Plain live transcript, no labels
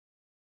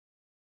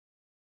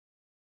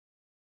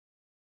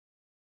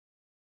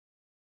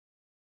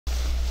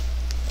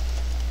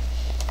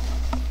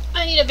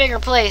a bigger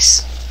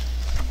place.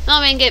 The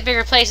only way I can get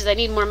bigger places, I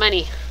need more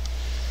money.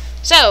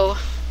 So,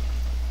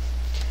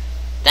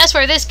 that's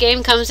where this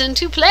game comes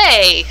into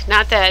play.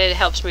 Not that it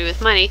helps me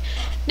with money.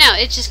 No,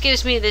 it just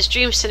gives me this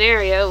dream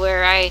scenario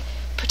where I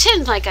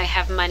pretend like I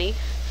have money.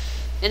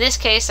 In this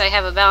case, I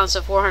have a balance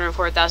of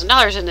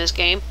 $404,000 in this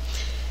game.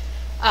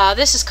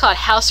 This is called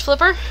House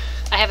Flipper.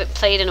 I haven't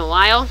played in a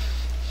while.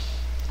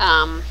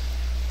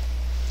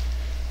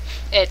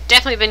 It's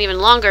definitely been even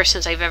longer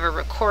since I've ever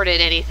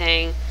recorded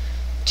anything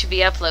to be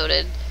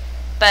uploaded.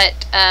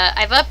 But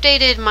I've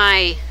updated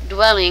my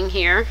dwelling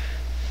here,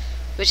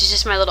 which is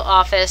just my little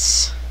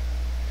office.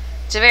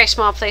 It's a very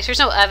small place. There's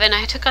no oven.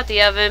 I took out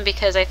the oven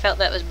because I felt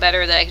that was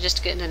better, that I could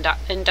just get an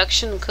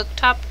induction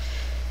cooktop.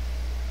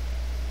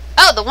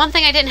 Oh, the one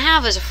thing I didn't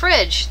have was a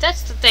fridge.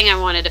 That's the thing I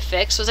wanted to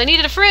fix, was I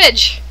needed a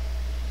fridge.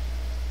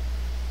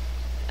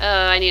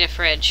 I need a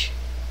fridge.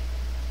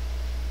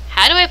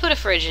 How do I put a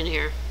fridge in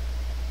here?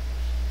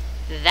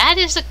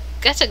 That's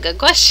a good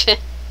question.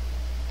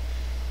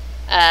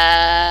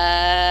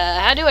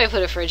 How do I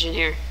put a fridge in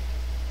here?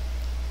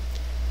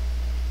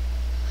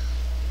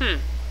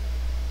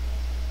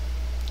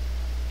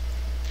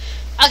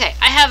 Okay,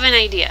 I have an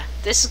idea.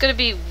 This is going to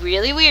be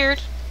really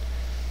weird,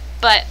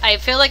 but I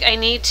feel like I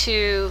need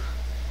to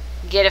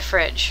get a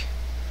fridge.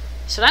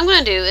 So what I'm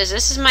going to do is,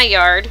 this is my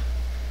yard.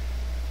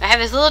 I have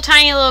this little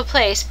tiny little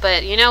place,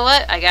 but you know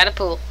what? I got a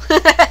pool.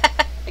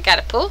 I got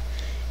a pool,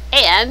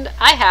 and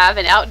I have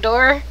an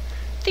outdoor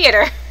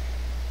theater.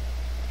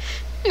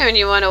 When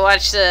you want to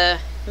watch the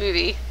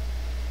movie.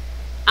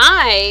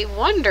 I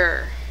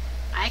wonder,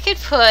 I could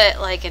put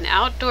like an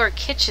outdoor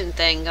kitchen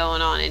thing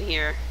going on in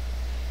here.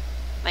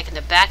 Like in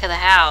the back of the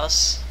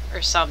house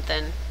or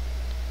something.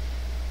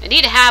 I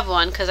need to have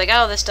one because I got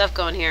all this stuff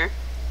going here.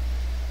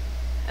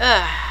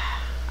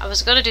 I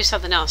was going to do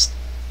something else.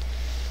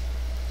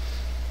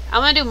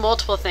 I'm going to do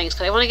multiple things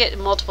because I want to get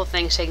multiple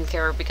things taken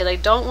care of, because I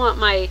don't want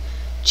my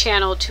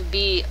channel to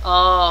be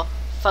all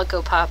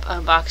Funko Pop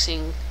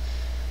unboxing.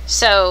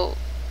 So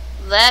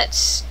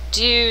let's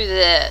do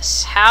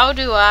this. How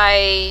do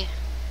I...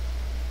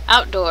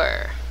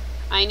 Outdoor.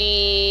 I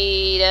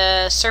need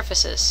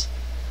surfaces.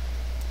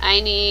 I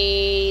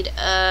need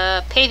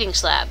paving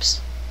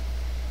slabs.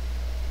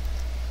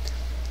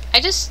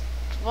 I just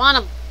want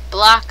a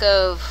block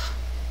of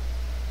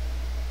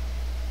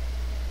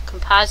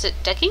composite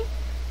decking.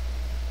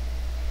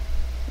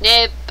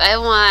 Nope, I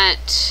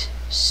want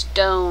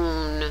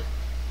stone.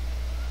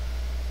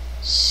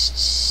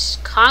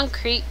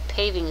 Concrete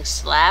paving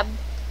slab.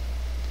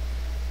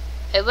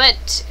 I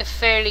want a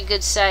fairly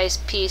good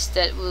sized piece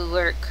that will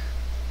work.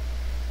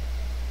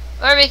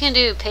 Or we can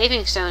do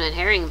paving stone and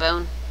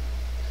herringbone.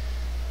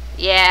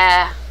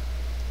 Yeah.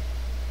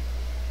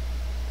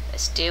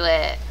 Let's do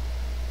it.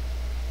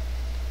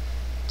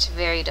 It's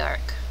very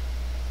dark.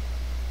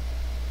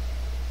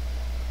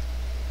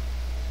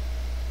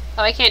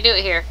 Oh, I can't do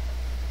it here.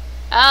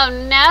 Oh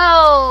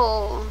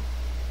no!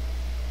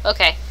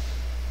 Okay.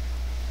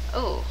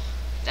 Oh,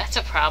 that's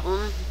a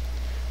problem.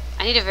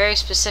 I need a very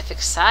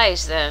specific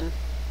size then.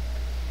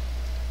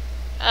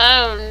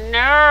 Oh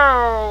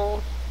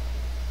no!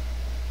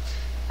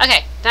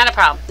 Okay, not a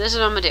problem. This is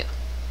what I'm gonna do.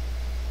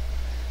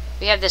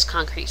 We have this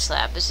concrete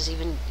slab. This is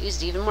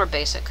even more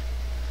basic.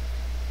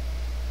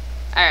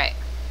 Alright.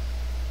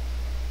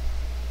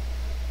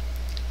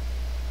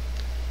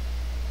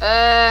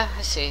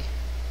 Let's see.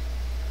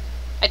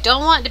 I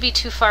don't want it to be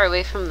too far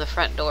away from the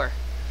front door,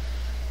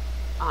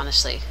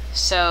 honestly.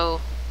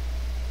 So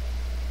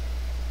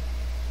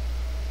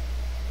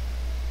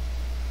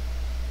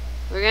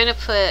we're gonna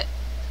put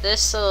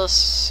this little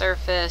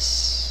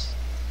surface.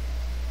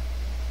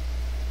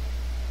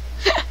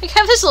 I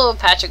have this little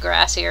patch of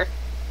grass here.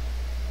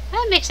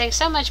 That makes things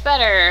so much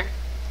better.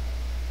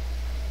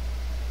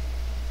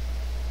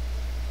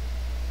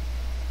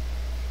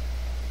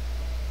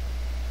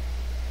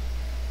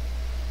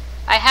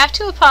 I have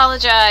to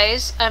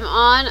apologize. I'm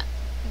on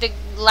the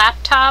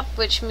laptop,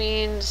 which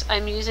means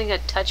I'm using a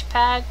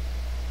touchpad.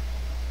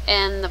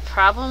 And the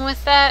problem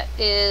with that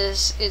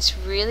is it's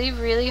really,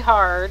 really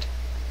hard.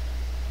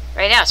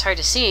 Right now it's hard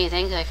to see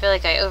anything because I feel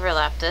like I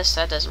overlapped this.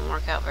 That doesn't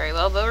work out very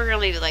well, but we're going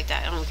to leave it like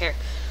that. I don't care.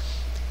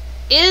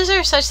 Is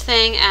there such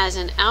thing as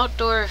an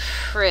outdoor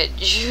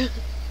fridge?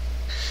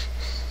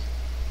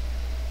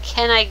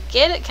 Can I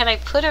get it? Can I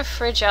put a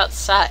fridge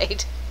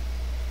outside?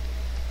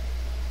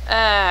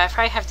 I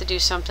probably have to do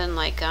something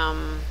like,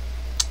 although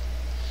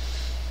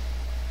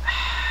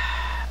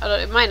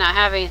it might not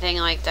have anything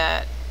like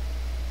that.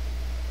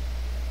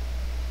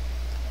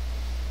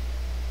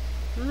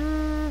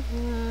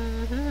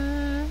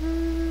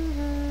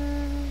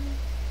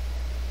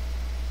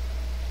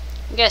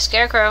 Get a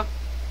scarecrow.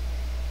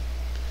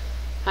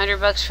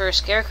 $100 for a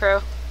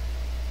scarecrow.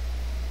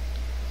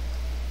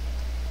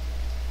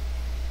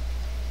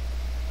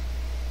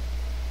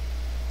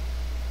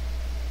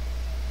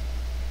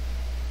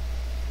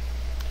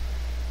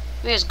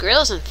 There's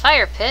grills and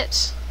fire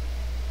pits.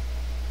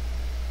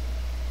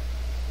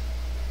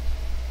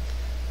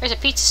 There's a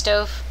pizza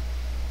stove.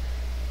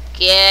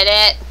 Get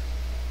it.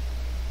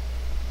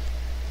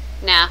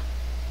 Nah.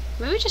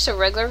 Maybe just a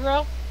regular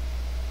grill?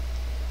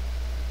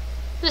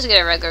 Let's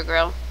get a regular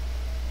grill.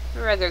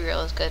 A regular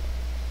grill is good.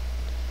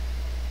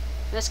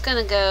 That's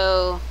gonna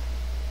go...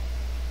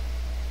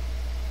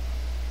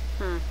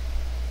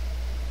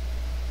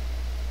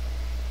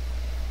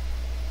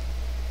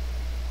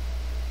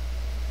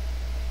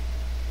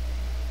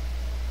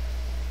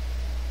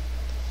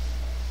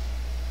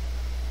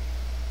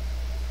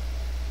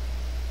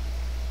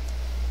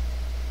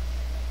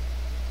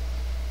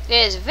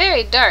 It is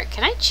very dark.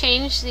 Can I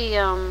change the,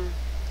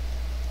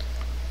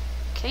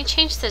 Can I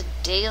change the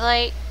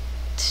daylight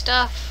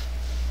stuff?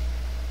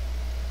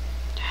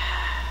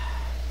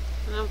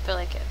 I don't feel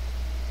like it.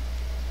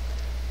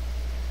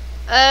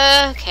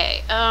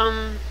 Okay,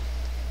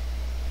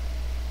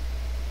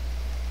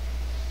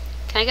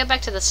 Can I go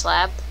back to the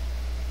slab?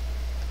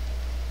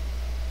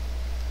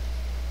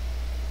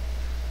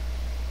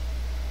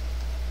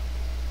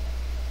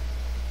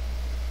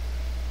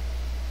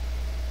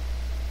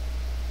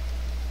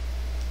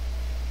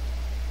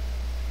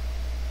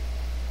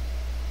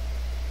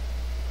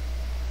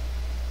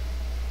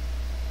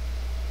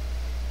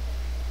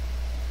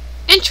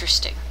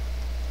 Interesting.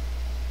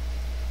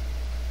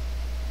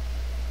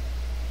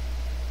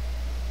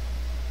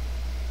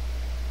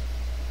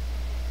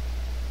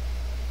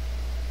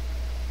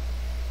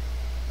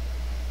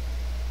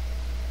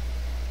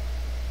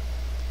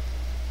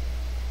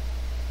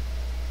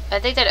 I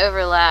think that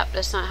overlapped.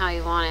 That's not how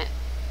you want it.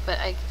 But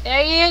I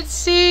can't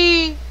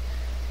see.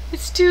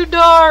 It's too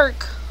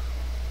dark.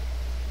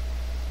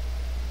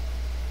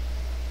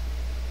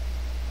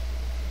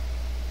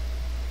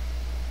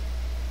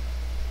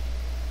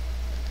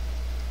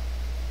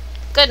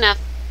 Good enough.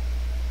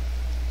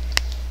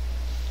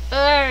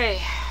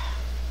 Alright.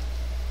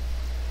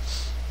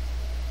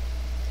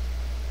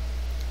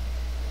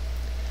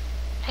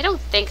 I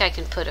don't think I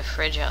can put a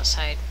fridge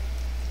outside.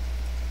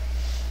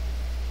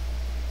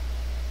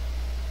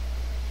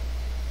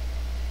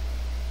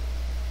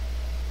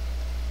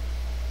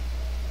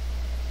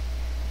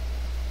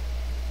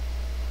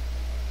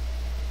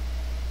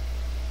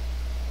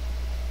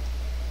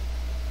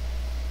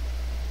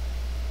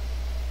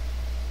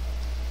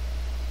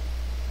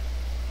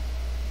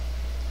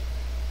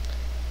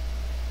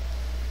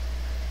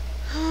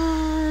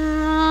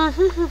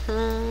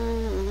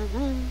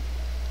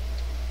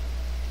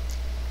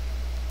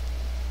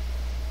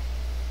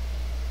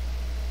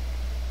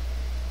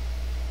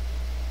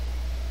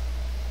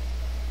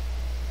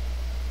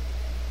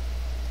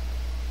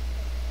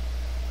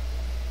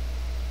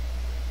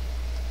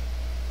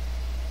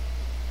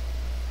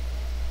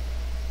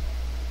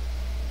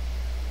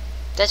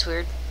 That's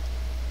weird.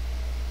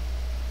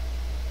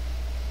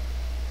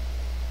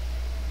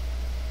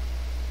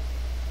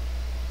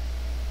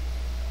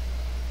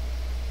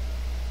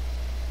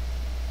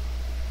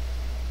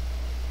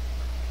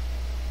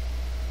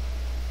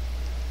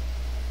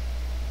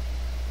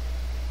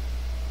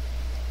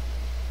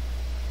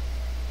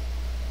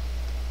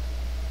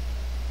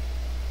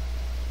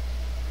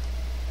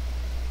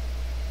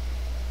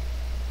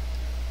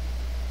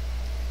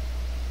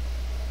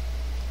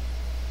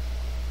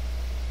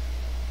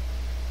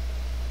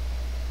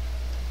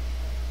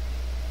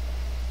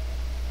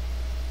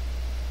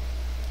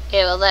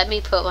 It will let me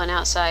put one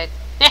outside.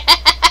 Well,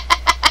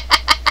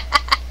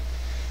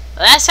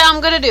 that's how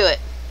I'm gonna do it.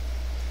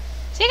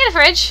 So you get a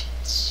fridge.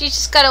 You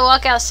just gotta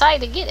walk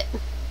outside to get it.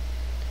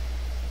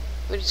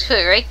 We just put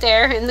it right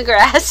there in the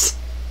grass.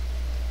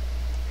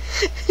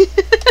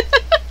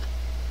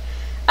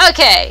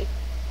 Okay.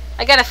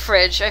 I got a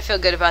fridge. I feel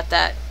good about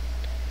that.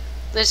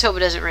 Let's hope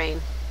it doesn't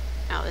rain.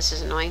 Oh, this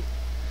is annoying.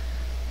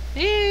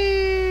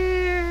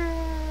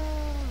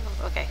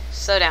 Okay,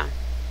 slow down.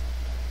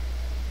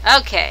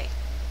 Okay.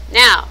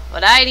 Now,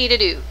 what I need to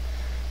do.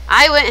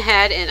 I went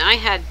ahead and I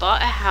had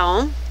bought a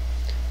home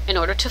in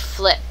order to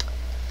flip.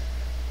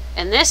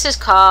 And this is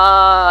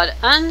called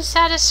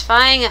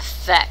Unsatisfying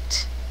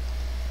Effect.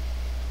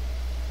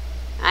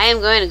 I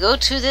am going to go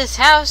to this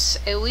house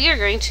and we are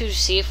going to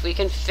see if we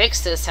can fix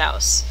this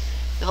house.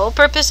 The whole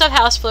purpose of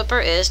House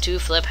Flipper is to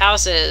flip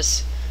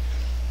houses.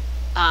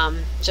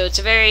 So it's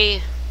a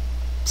very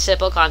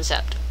simple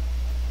concept.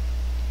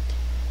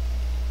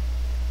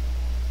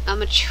 I'm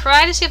going to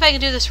try to see if I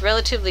can do this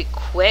relatively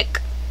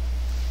quick.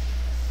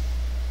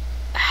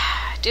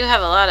 I do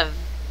have a lot of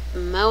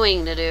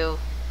mowing to do.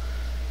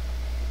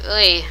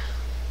 Really.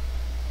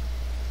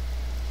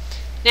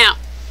 Now,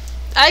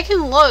 I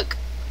can look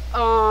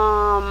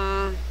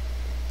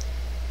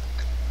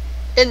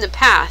in the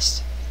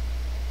past.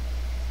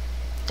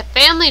 The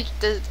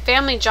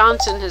family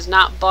Johnson has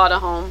not bought a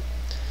home.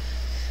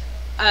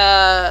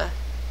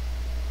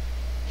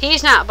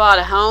 He's not bought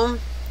a home.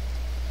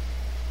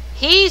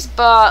 He's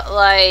bought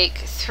like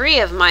 3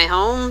 of my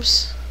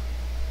homes.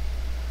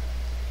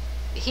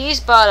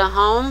 He's bought a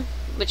home,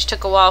 which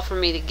took a while for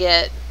me to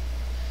get.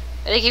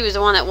 I think he was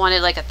the one that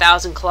wanted like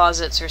 1,000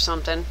 closets or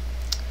something.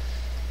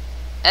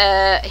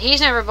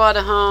 He's never bought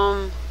a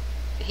home.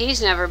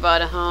 He's never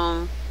bought a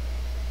home.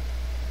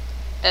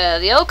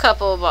 The old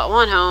couple bought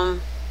 1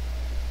 home.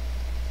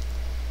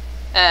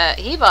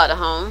 He bought a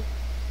home.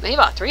 He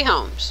bought 3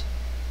 homes.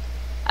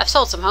 I've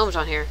sold some homes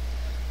on here.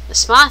 The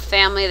Smoth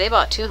family, they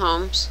bought 2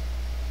 homes.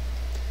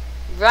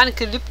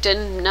 Veronica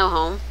Lupton, no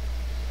home.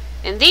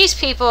 And these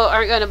people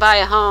aren't going to buy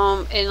a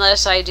home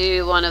unless I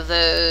do one of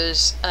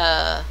those,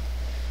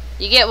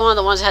 you get one of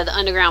the ones that had the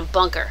underground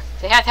bunker.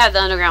 They have to have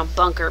the underground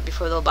bunker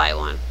before they'll buy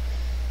one.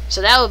 So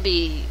that would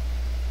be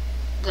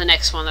the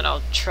next one that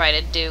I'll try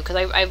to do.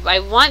 Because I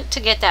want to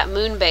get that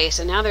moon base,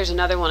 and now there's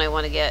another one I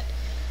want to get.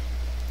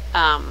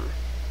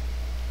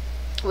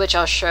 Which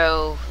I'll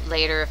show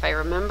later if I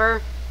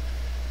remember.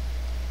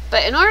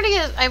 But in order to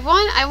get, I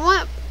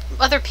want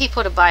other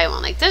people to buy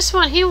one. Like this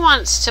one, he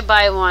wants to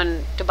buy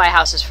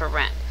houses for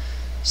rent.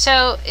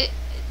 So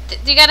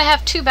you got to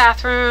have 2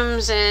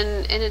 bathrooms,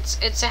 and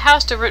it's a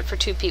house to rent for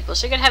 2 people.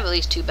 So you got to have at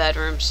least 2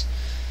 bedrooms.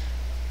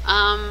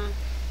 And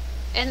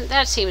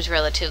that seems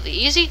relatively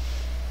easy.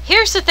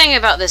 Here's the thing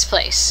about this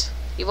place: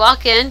 you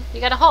walk in, you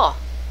got a hall.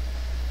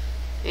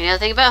 You know the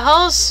thing about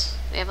halls?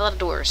 They have a lot of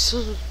doors.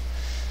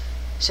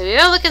 So we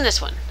gotta look in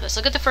this one. Let's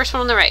look at the first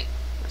one on the right.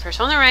 The first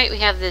one on the right, we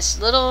have this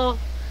little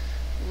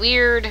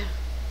weird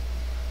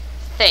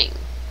thing.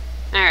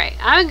 Alright,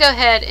 I'm gonna go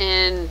ahead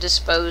and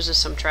dispose of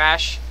some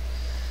trash.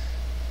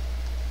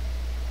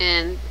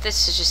 And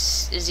this is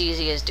just as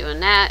easy as doing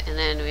that. And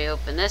then we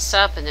open this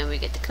up, and then we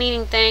get the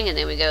cleaning thing, and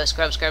then we go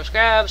scrub, scrub,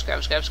 scrub,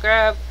 scrub, scrub,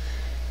 scrub.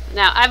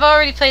 Now, I've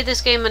already played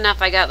this game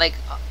enough. I got like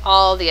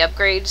all the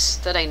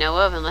upgrades that I know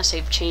of, unless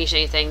they've changed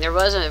anything. There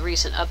was a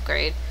recent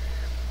upgrade,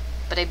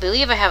 but I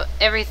believe I have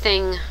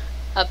everything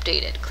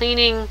updated.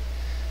 Cleaning,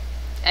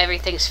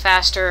 everything's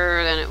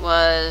faster than it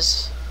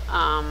was.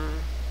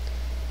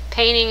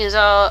 Painting is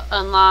all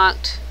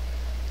unlocked.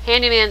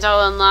 Handyman's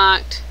all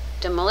unlocked.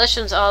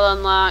 Demolition's all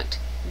unlocked.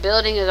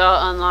 Building is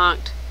all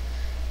unlocked.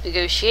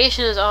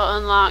 Negotiation is all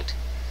unlocked.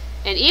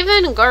 And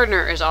even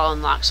gardener is all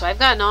unlocked. So I've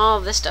gotten all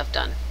of this stuff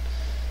done.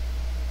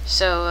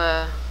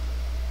 So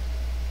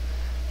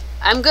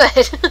I'm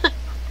good.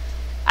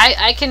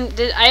 I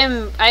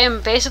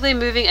am basically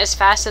moving as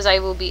fast as I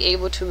will be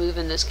able to move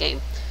in this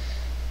game.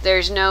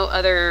 There's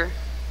nothing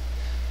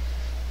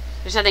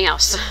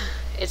else.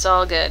 It's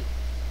all good.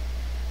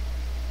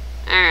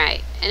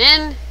 Alright, and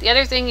then the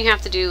other thing you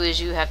have to do is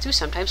you have to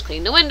sometimes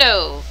clean the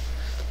window.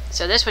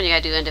 So this one you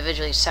gotta do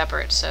individually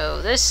separate.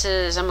 So this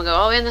is, I'm gonna go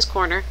all the way in this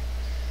corner,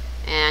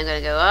 and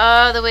I'm gonna go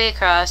all the way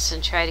across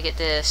and try to get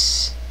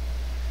this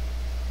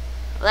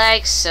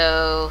like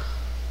so.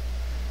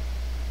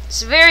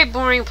 It's a very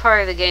boring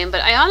part of the game,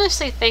 but I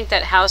honestly think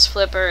that House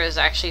Flipper is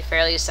actually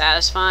fairly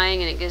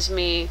satisfying, and it gives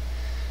me,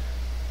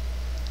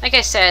 like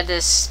I said,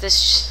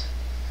 this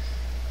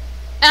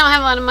I don't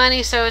have a lot of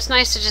money, so it's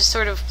nice to just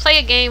sort of play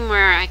a game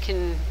where I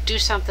can do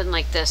something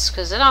like this,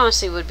 because it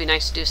honestly would be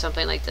nice to do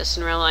something like this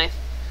in real life.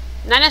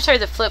 Not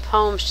necessarily to flip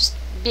homes, just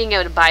being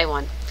able to buy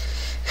one.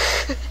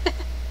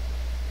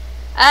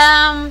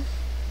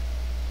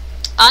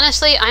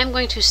 Honestly, I'm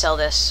going to sell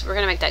this. We're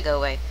going to make that go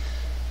away.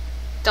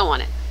 Don't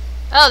want it.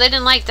 Oh, they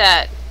didn't like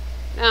that.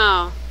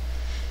 No.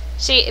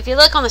 See, if you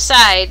look on the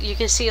side, you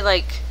can see,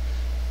 like,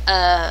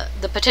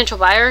 the potential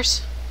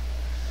buyers.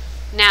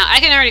 Now, I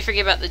can already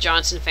forget about the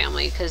Johnson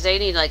family, because they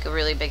need, like, a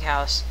really big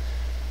house.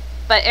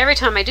 But every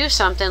time I do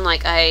something,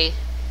 like I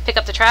pick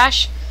up the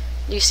trash,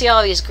 you see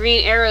all these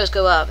green arrows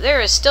go up.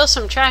 There is still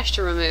some trash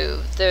to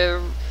remove.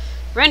 The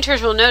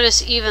renters will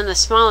notice even the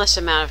smallest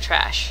amount of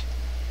trash.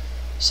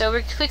 So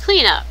we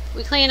clean up.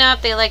 We clean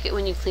up. They like it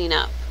when you clean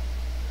up.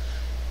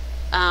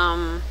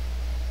 I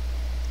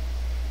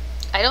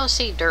don't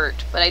see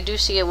dirt, but I do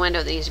see a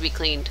window that needs to be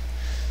cleaned.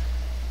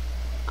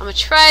 I'm going to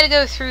try to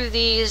go through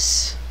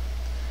these.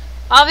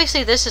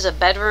 Obviously, this is a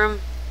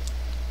bedroom.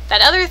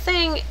 That other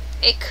thing,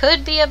 it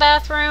could be a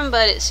bathroom,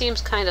 but it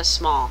seems kind of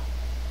small.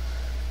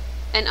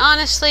 And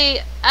honestly,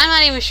 I'm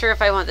not even sure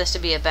if I want this to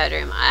be a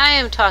bedroom. I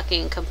am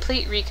talking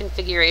complete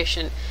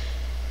reconfiguration.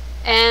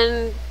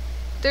 And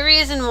the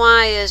reason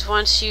why is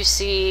once you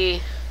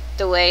see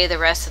the way the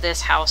rest of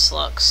this house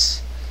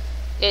looks,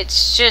 it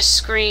just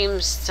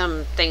screams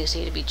some things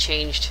need to be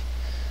changed.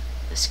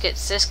 Let's get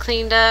this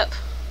cleaned up.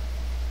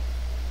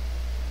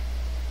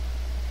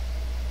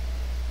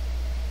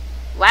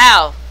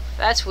 Wow,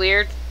 that's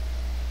weird.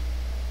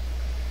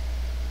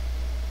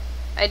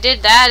 I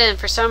did that, and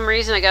for some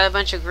reason I got a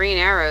bunch of green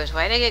arrows.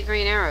 Why did I get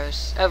green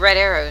arrows? Oh, red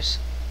arrows.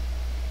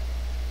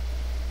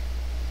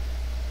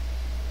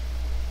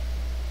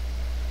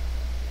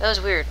 That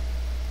was weird.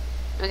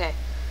 Okay,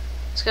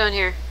 let's go in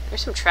here.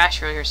 There's some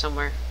trash around here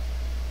somewhere.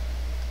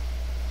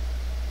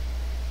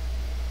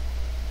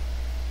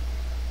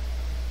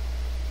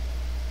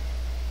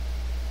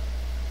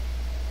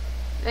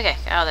 Okay,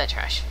 got all that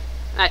trash.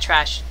 Not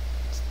trash,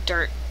 it's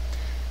dirt.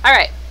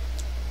 Alright.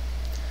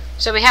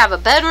 So we have a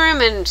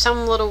bedroom and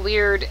some little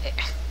weird,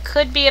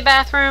 could be a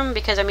bathroom,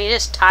 because I mean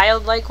it's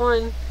tiled like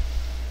one.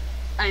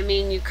 I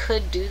mean, you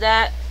could do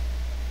that.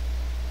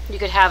 You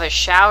could have a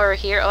shower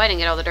here. Oh, I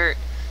didn't get all the dirt.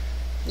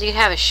 You could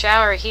have a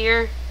shower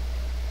here.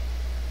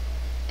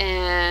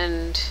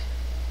 And,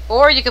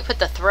 or you could put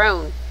the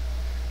throne.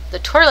 The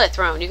toilet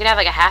throne. You could have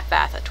like a half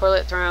bath, a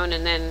toilet throne,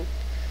 and then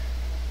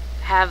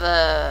have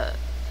a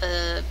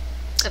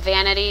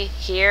vanity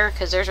here,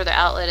 because there's where the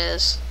outlet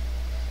is.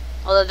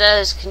 Although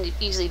those can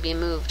easily be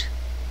moved.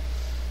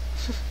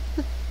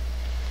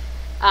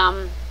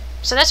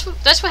 So that's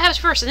what happens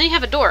first. And then you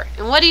have a door.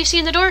 And what do you see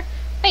in the door?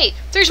 Wait,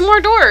 there's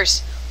more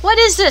doors. What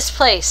is this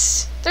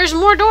place? There's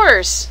more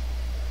doors.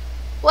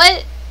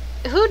 What?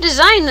 Who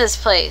designed this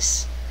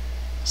place?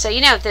 So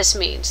you know what this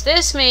means.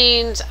 This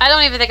means I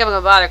don't even think I'm going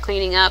to bother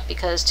cleaning up,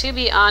 because to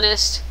be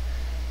honest,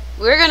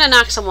 we're going to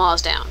knock some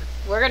walls down.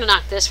 We're going to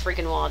knock this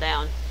freaking wall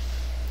down.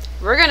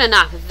 We're going to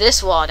knock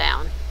this wall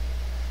down.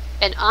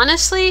 And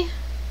honestly,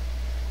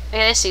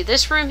 okay, let's see,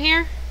 this room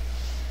here,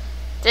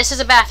 this is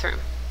a bathroom.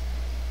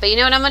 But you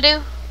know what I'm going to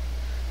do?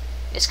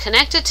 It's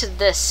connected to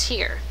this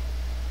here.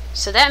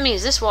 So that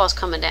means this wall is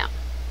coming down.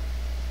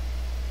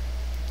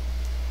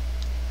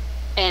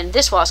 And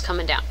this wall is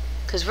coming down.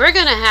 Because we're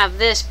going to have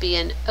this be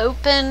an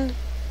open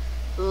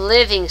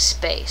living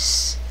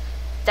space.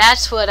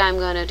 That's what I'm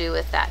going to do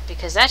with that.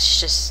 Because that's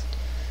just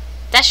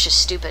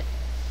stupid.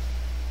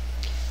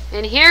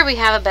 And here we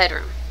have a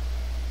bedroom.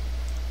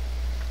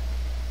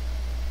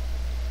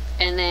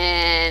 And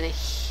then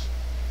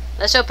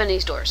let's open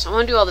these doors. I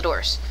want to do all the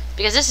doors,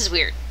 because this is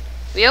weird.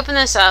 We open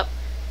this up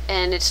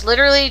and it's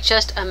literally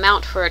just a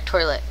mount for a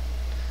toilet.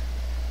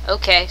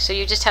 Okay, so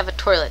you just have a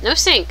toilet. No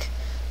sink.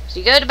 So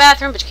you go to the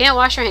bathroom, but you can't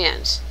wash your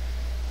hands.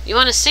 You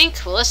want a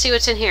sink? Well, let's see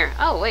what's in here.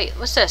 Oh, wait,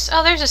 what's this?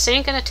 Oh, there's a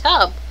sink and a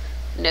tub.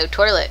 No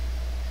toilet.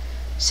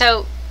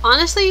 So,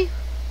 honestly,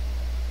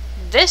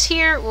 this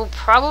here will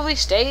probably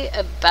stay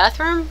a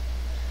bathroom.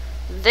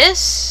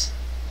 This,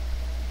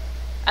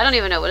 I don't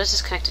even know. What is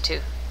this connected to?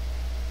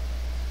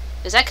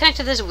 Is that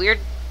connected to this weird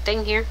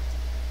thing here?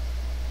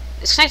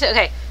 It's connected.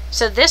 Okay,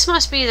 so this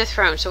must be the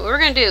throne. So what we're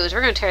going to do is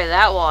we're going to tear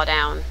that wall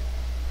down.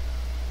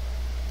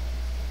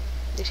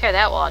 You tear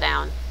that wall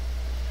down.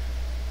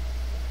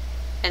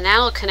 And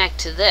that'll connect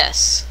to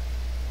this.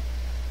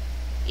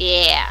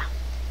 Yeah.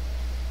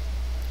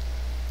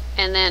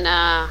 And then,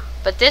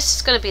 but this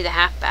is going to be the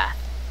half bath.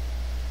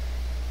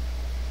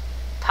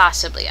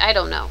 Possibly. I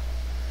don't know.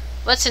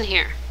 What's in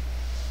here?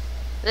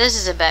 This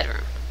is a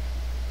bedroom.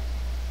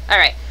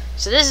 Alright.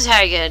 So this is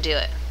how you're going to do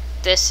it.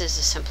 This is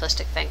a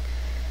simplistic thing.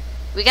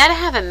 We got to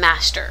have a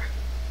master.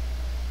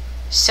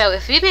 So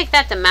if we make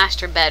that the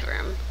master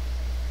bedroom,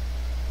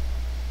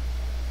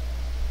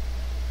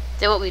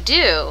 then what we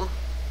do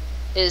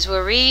is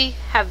where we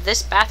have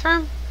this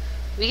bathroom,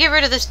 we get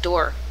rid of this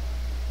door.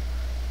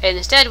 And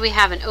instead we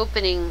have an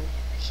opening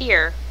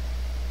here.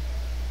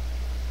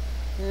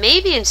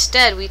 Maybe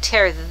instead we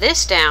tear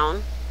this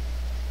down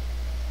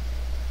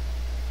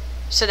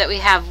so that we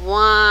have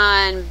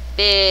one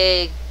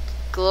big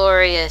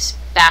glorious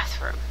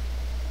bathroom.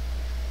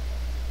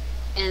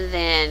 And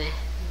then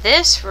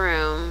this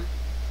room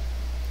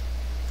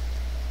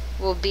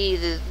will be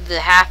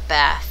the half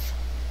bath.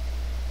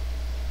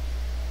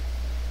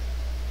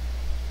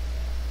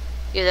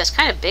 Yeah, that's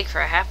kind of big for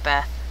a half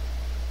bath.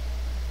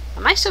 I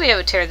might still be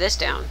able to tear this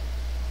down.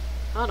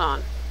 Hold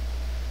on.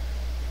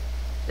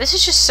 This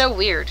is just so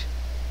weird.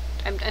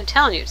 I'm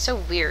telling you, it's so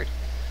weird.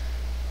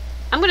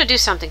 I'm going to do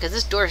something because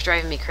this door is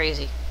driving me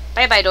crazy.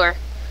 Bye-bye, door.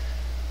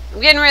 I'm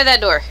getting rid of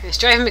that door. It's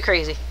driving me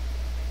crazy.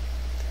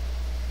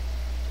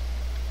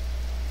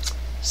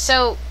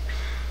 So,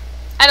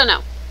 I don't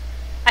know.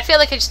 I feel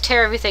like I just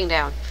tear everything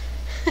down.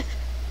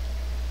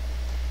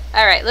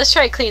 Alright, let's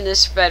try to clean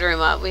this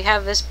bedroom up. We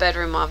have this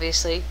bedroom,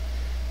 obviously.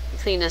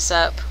 Clean this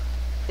up.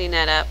 Clean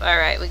that up.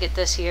 Alright, we get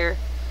this here.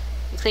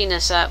 Clean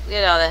this up.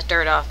 Get all that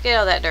dirt off. Get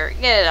all that dirt.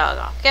 Get it all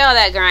off. Get all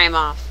that grime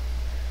off.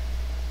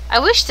 I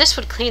wish this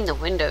would clean the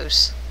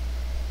windows.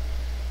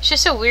 It's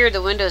just so weird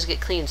the windows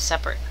get cleaned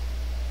separate.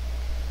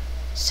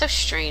 It's so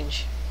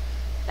strange.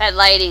 That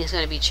lighting is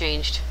going to be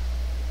changed.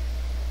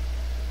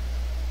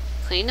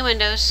 Clean the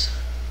windows.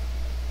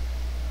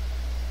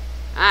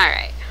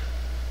 Alright.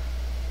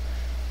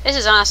 This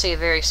is honestly a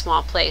very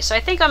small place. So I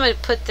think I'm going to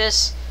put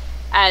this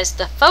as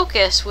the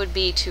focus would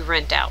be to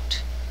rent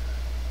out.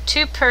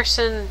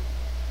 Two-person,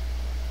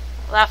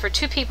 allow for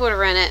 2 people to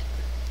rent it.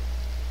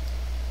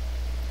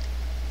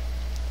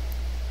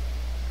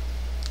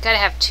 Gotta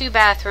have 2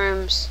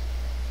 bathrooms.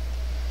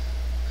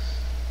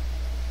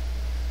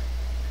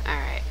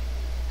 Alright.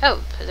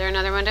 Oh, is there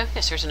another window?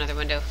 Yes, there's another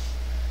window.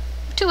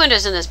 2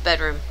 windows in this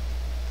bedroom.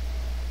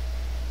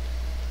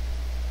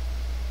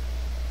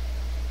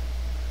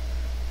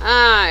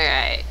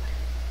 Alright.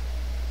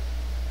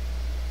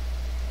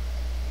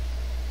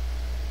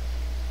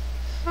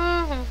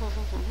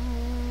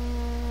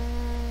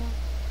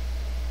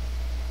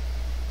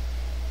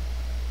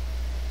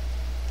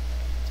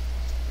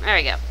 There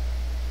we go.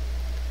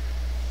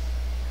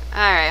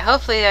 Alright,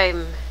 hopefully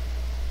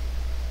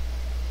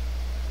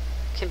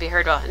can be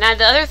heard well. Now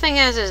the other thing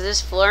is this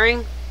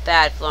flooring,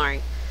 bad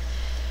flooring.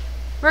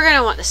 We're going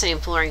to want the same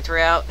flooring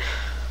throughout.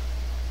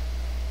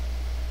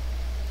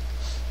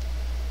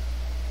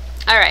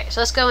 Alright,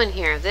 so let's go in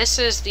here. This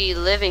is the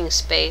living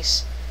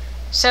space.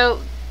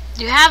 So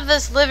you have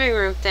this living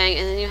room thing,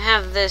 and then you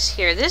have this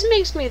here. This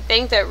makes me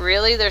think that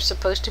really there's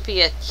supposed to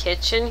be a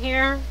kitchen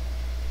here.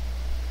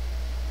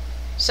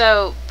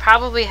 So,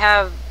 probably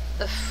have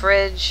the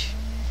fridge.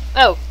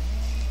 Oh!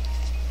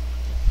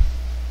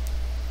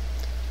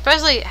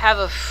 Probably have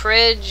a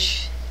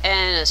fridge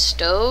and a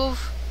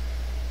stove.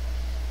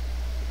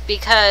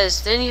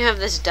 Because then you have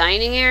this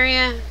dining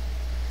area.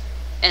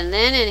 And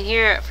then in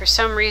here, for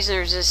some reason,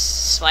 there's this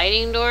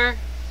sliding door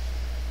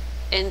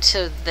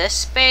into this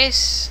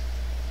space.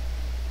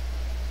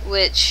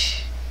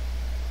 Which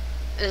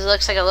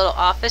looks like a little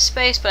office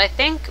space. But I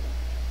think,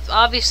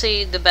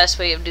 obviously, the best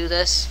way to do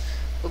this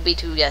would be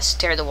to, yes,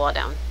 tear the wall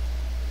down.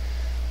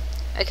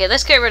 Okay,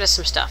 let's get rid of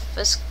some stuff.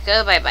 Let's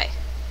go bye-bye.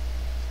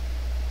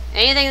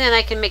 Anything that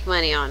I can make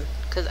money on.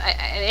 Because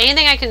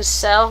anything I can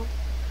sell,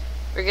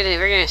 we're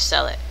gonna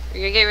sell it. We're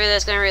gonna get rid of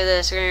this, we're gonna get rid of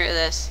this, we're gonna get rid of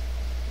this.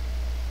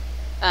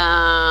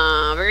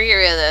 We're gonna get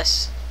rid of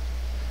this.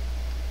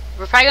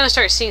 We're probably gonna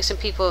start seeing some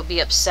people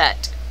be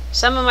upset.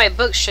 Some of my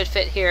books should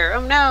fit here.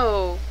 Oh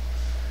no!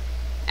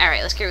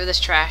 Alright, let's get rid of this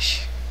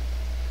trash.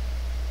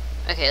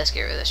 Okay, let's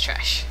get rid of this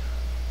trash.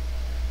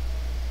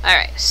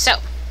 Alright, so.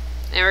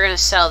 And we're gonna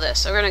sell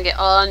this. We're gonna get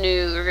all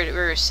new. We're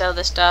gonna sell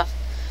this stuff.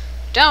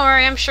 Don't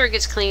worry, I'm sure it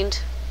gets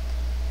cleaned.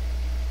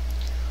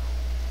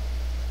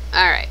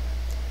 Alright.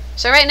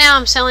 So right now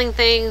I'm selling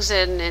things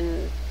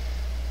and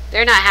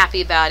they're not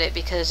happy about it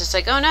because it's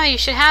like, oh no, you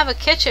should have a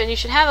kitchen, you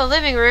should have a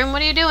living room,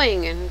 what are you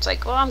doing? And it's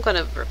like, well, I'm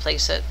gonna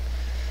replace it.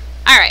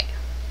 Alright.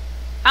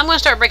 I'm gonna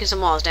start breaking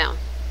some walls down.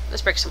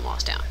 Let's break some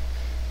walls down.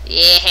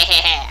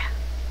 Yeah.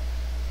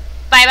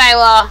 Bye bye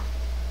wall.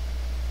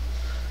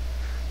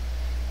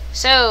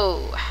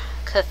 So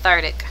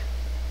cathartic.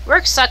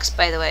 Work sucks,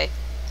 by the way.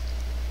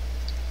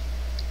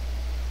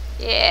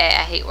 Yeah,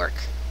 I hate work.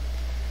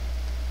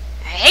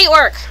 I hate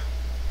work.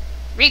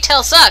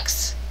 Retail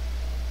sucks.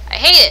 I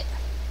hate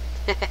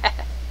it.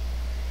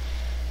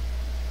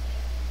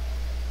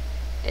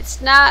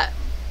 It's not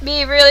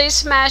me really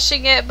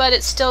smashing it, but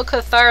it's still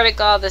cathartic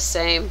all the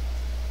same.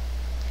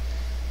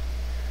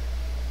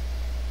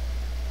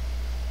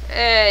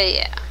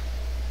 Yeah.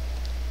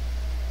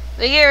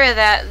 But get rid of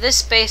that. This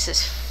space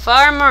is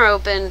far more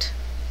opened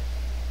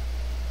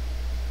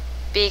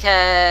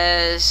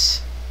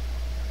because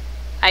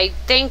I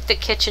think the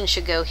kitchen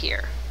should go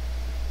here.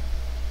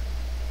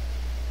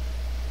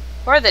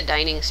 Or the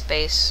dining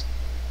space.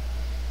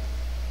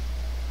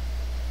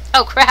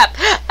 Oh crap!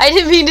 I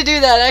didn't mean to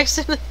do that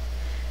actually.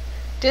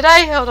 Did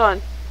I? Hold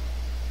on.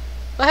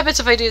 What happens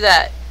if I do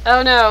that?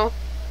 Oh no.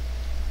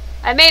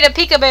 I made a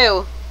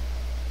peekaboo.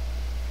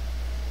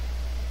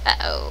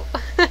 Uh-oh.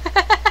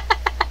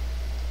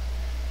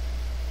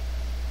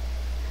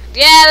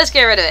 Yeah, let's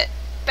get rid of it.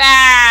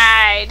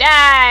 Bye!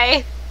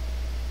 Die!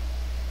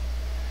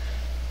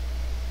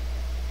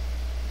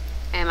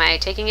 Am I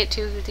taking it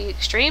to the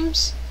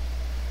extremes?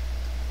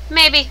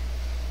 Maybe.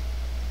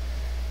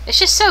 It's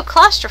just so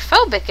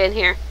claustrophobic in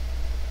here.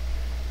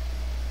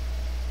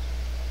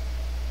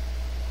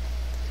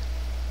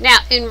 Now,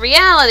 in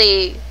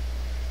reality,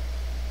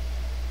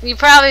 you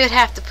probably would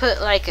have to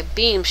put like a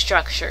beam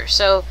structure.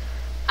 So,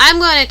 I'm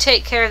going to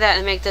take care of that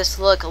and make this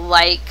look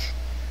like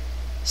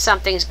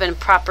something's been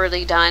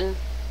properly done.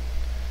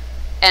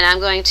 And I'm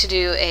going to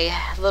do a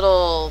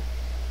little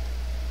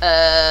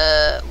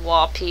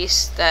wall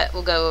piece that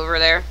will go over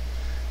there.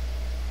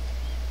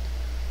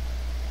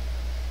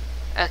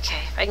 Okay,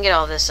 if I can get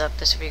all this up,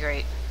 this would be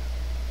great.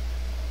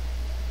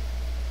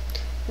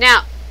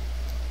 Now,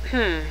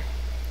 hold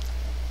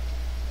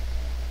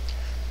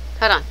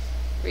on.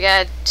 We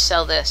gotta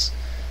sell this.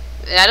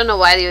 I don't know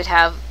why they would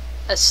have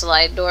a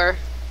slide door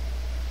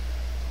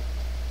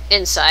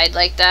inside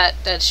like that.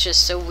 That's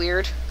just so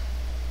weird.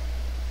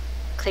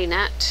 Clean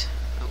that.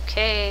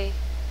 Okay.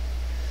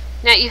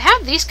 Now, you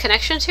have these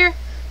connections here.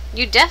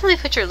 You definitely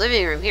put your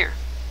living room here.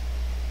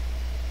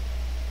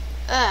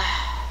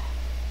 Ugh.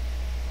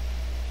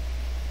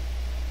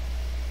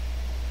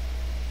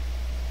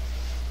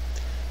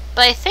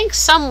 But I think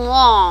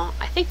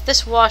I think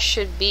this wall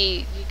should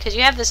be, because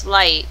you have this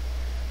light,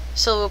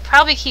 so we'll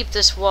probably keep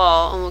this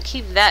wall, and we'll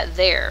keep that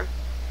there,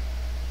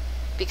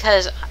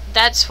 because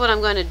that's what I'm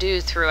going to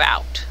do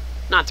throughout.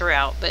 Not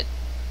throughout, but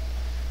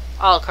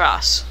all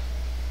across.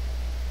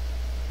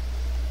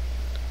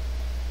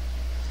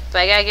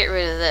 But I gotta get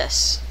rid of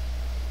this.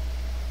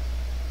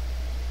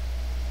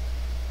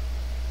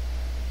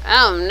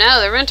 Oh no,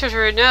 the renters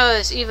would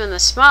notice even the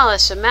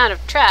smallest amount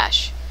of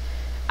trash.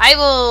 I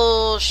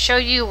will show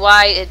you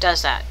why it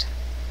does that.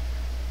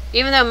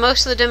 Even though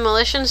most of the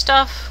demolition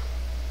stuff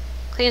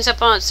cleans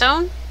up on its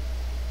own,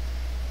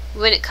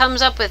 when it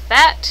comes up with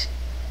that,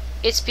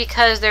 it's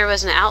because there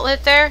was an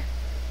outlet there,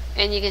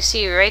 and you can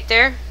see right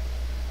there,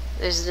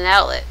 there's an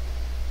outlet.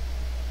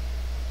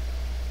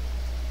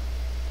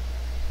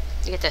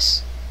 Look at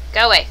this.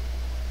 Go away.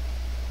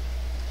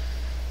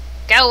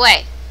 Go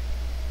away.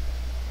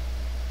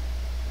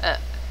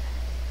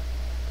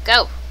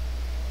 Go.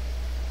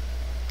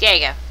 There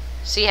you go.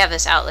 So you have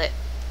this outlet.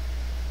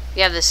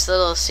 You have this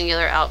little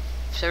singular out.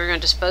 So we're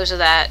going to dispose of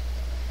that.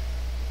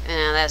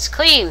 And that's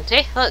clean.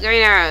 See? Look,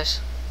 green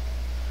arrows.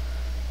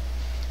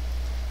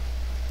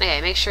 Okay,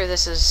 make sure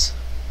this is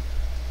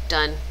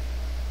done.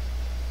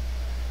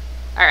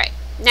 Alright,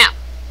 now,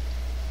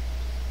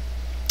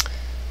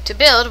 to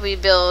build, we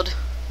build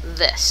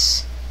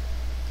this.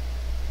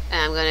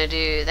 And I'm going to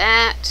do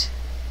that.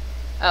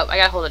 Oh, I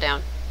gotta hold it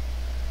down.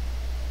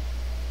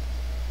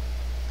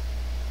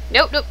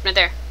 Nope, nope, not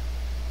there.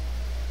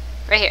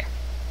 Right here.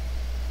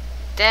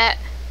 That.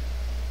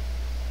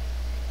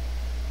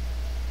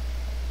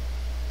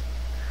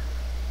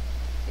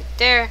 Right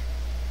there. Right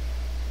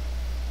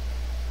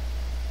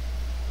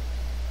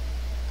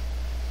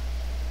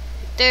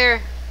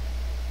there.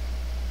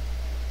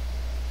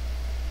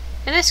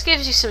 And this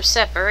gives you some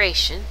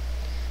separation.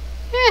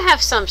 You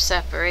have some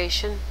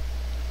separation.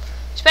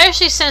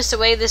 Especially since the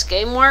way this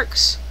game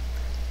works.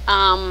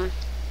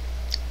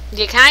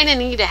 You kind of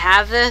need to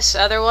have this,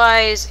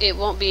 otherwise it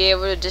won't be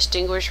able to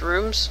distinguish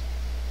rooms.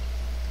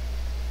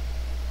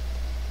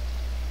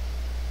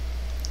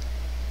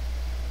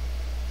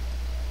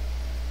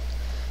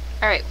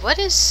 Alright, what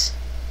is...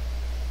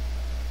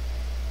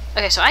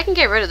 Okay, so I can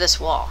get rid of this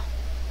wall.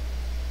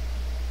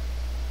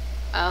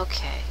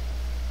 Okay.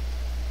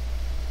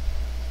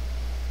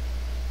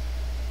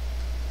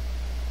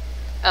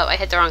 Oh, I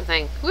hit the wrong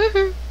thing.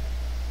 Woohoo!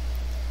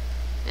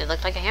 It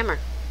looked like a hammer.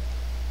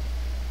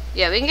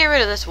 Yeah, we can get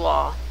rid of this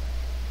wall.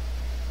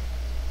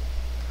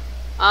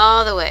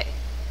 All the way.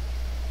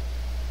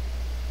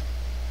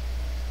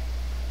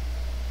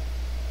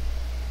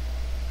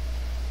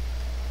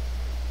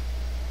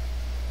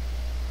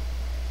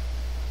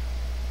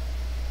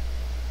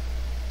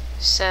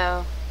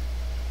 So,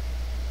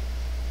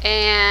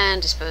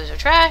 and dispose of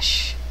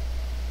trash.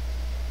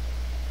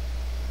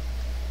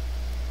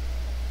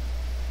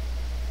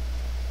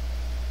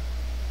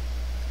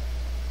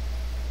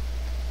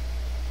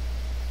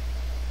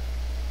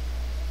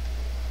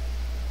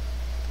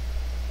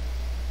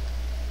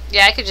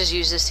 Yeah, I could just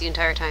use this the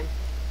entire time.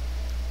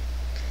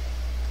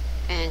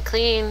 And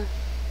clean.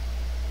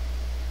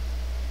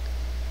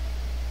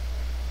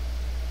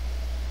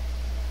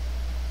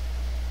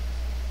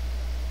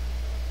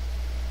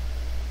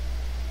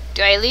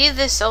 Do I leave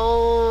this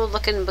old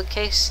looking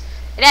bookcase?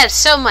 It has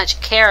so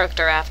much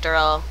character after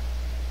all.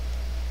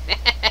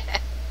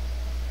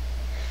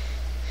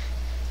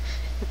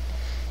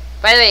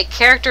 By the way,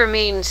 character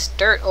means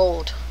dirt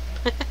old.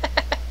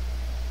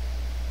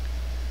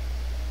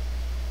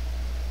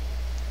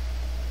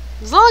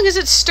 As long as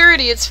it's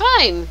sturdy, it's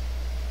fine.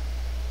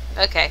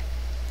 Okay.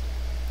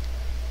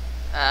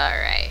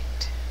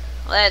 Alright.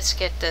 Let's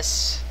get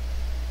this.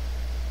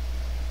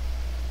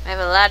 I have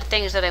a lot of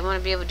things that I want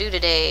to be able to do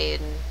today,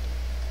 and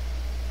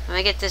I'm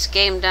gonna get this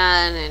game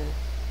done and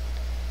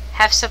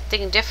have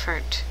something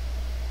different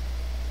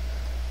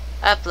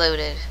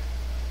uploaded.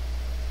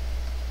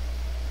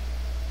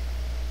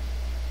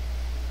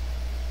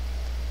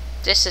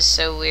 This is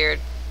so weird.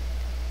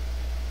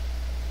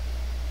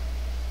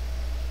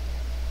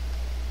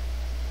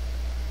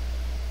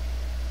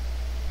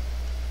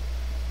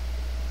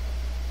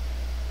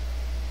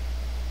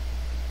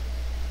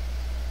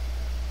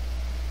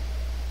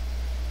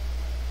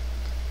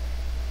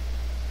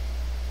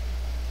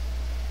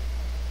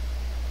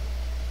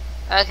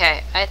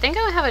 Okay, I think I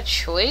don't have a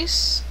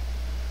choice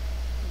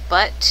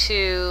but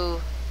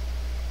to...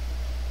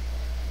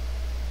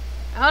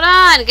 Hold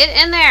on, get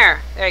in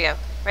there. There you go,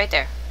 right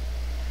there.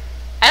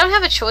 I don't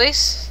have a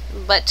choice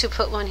but to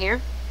put one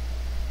here.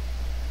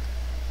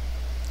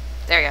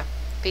 There you go.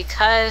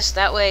 Because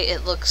that way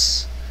it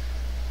looks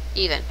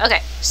even.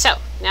 Okay, so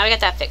now we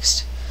got that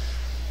fixed.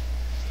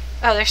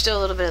 Oh, there's still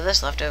a little bit of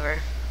this left over.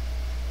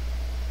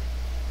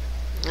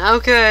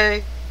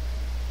 Okay.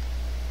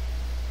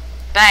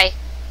 Bye.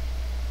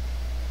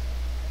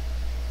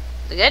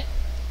 Is it good?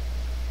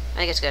 I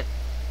think it's good.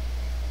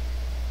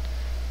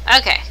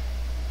 Okay.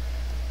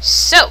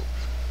 So,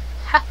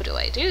 how do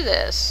I do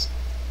this?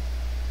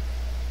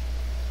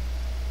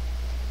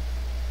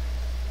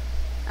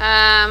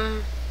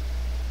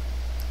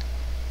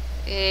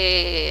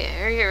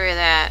 Yeah, get rid of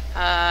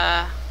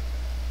that.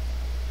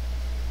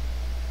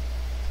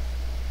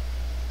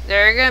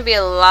 There are going to be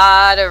a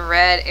lot of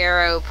red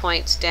arrow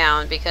points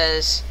down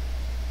because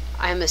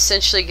I'm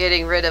essentially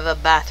getting rid of a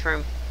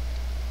bathroom.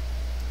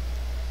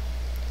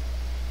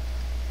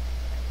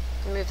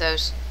 Remove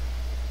those.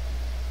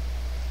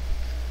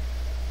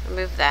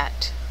 Remove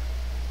that.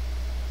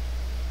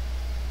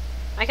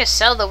 I could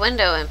sell the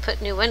window and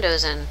put new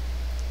windows in.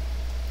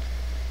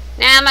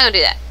 Nah, I'm not gonna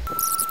do that.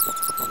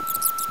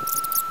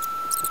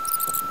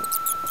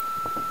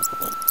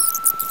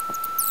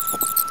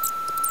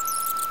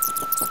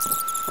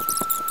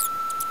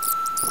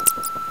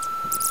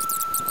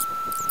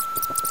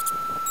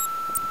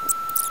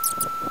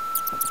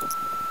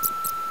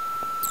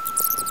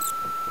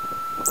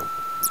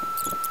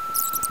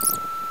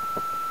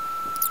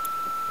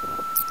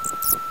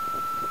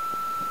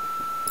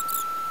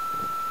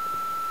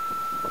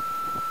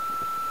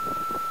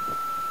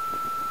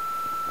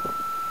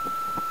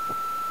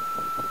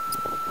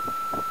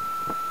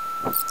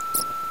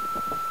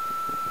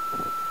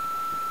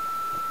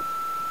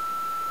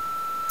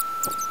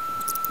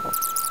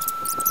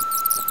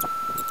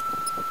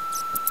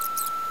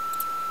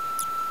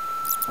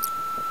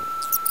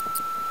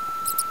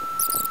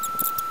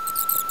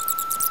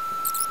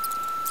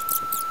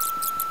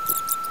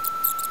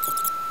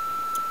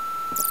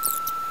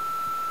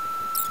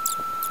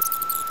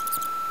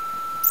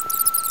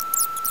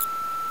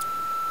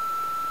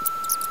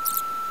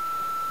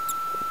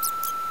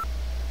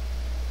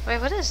 Wait,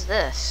 what is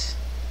this?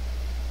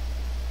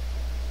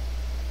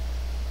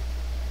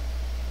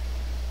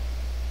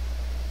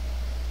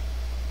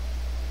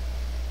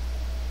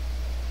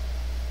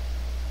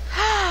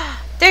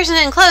 There's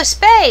an enclosed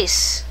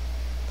space!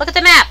 Look at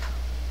the map!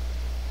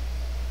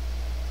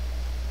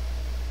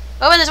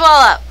 Open this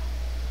wall up!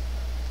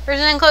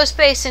 There's an enclosed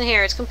space in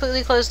here. It's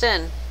completely closed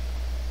in.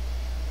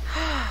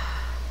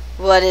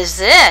 What is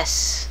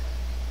this?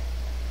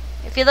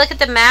 If you look at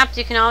the map,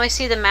 you can always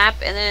see the map,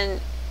 and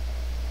then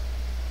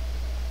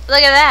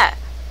look at that.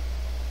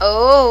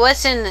 Oh,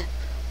 what's in the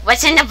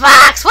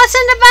box? What's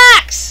in the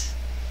box?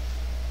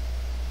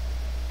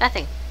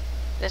 Nothing.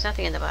 There's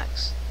nothing in the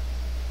box.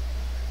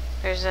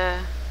 There's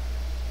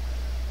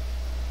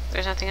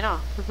nothing at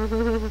all.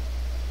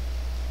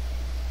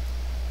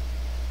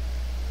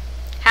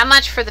 How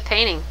much for the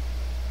painting?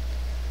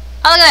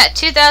 Oh, look at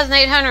that.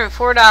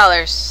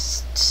 $2,804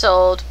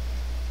 sold.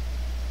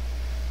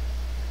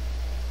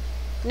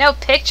 No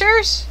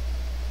pictures?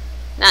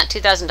 Not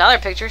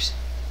 $2,000 pictures.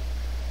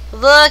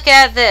 Look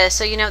at this.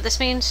 So you know what this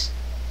means?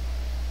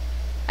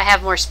 I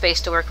have more space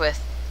to work with.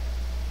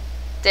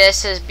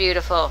 This is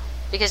beautiful.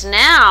 Because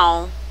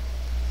now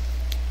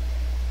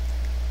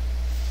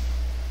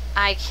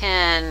I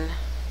can...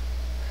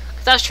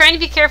 Because I was trying to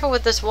be careful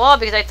with this wall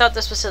because I thought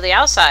this was to the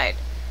outside.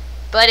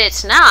 But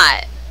it's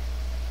not.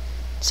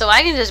 So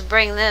I can just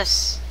bring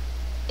this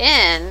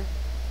in.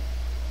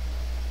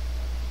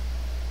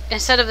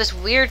 Instead of this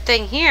weird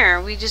thing here,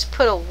 we just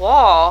put a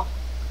wall.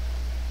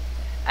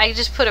 I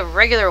just put a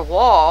regular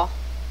wall.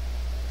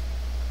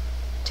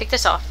 Take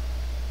this off.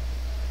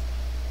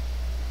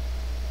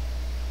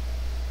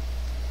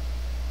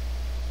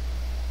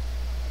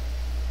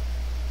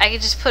 I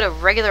could just put a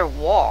regular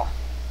wall.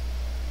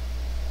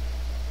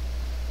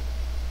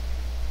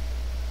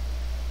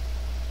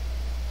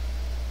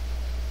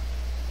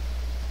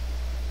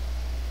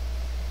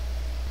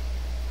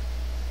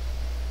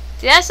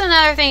 See, that's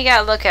another thing you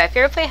gotta look at. If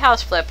you ever play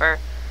House Flipper,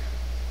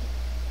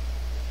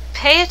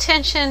 pay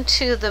attention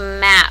to the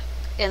map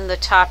in the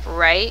top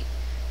right,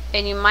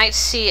 and you might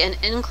see an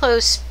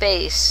enclosed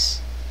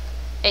space,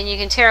 and you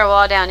can tear a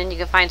wall down and you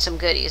can find some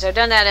goodies. I've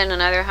done that in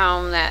another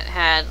home that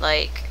had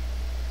like,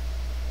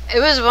 it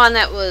was one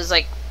that was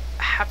like,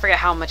 I forget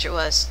how much it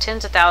was,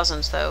 tens of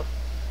thousands though.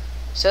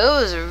 So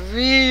it was a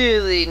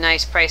really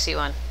nice pricey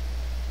one.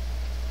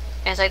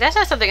 And it's like, that's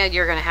not something that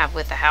you're gonna have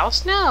with the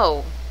house.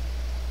 No.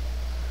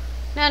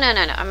 No.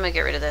 I'm gonna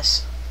get rid of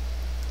this.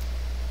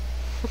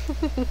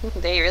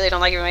 They really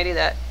don't like it when I do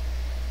that.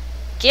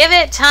 Give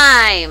it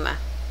time.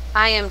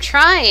 I am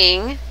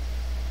trying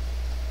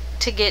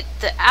to get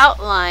the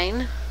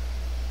outline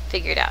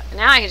figured out.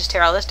 Now I can just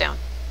tear all this down.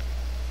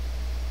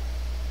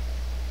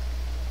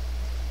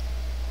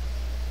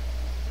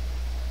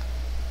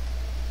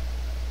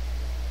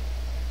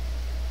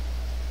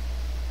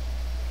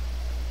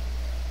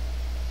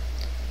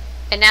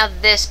 And now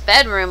this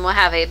bedroom will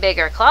have a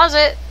bigger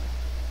closet.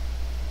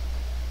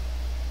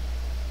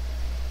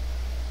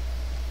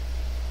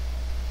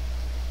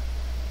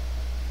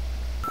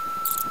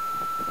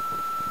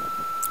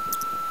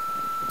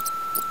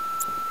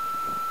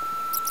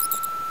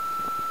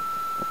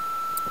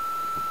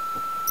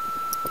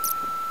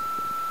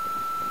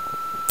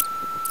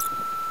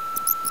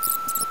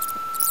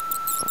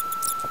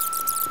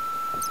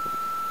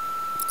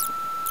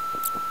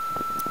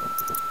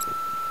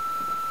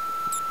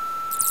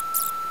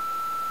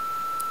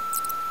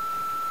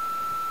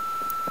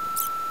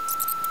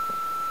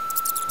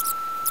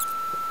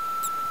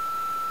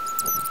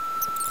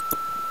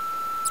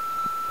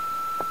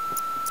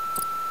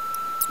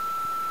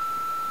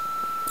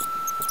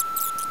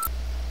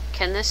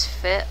 Can this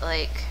fit,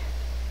 like...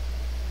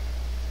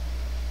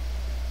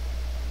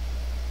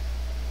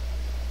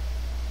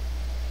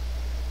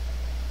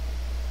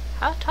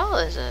 How tall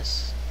is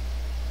this?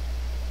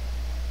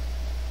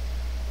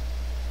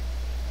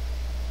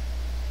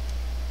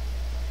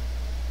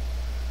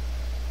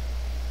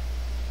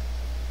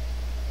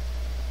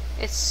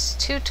 It's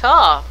too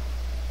tall.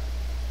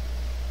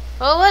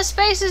 Well, what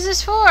space is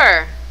this for?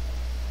 I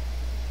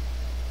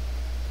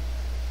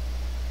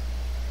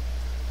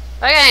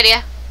got an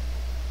idea.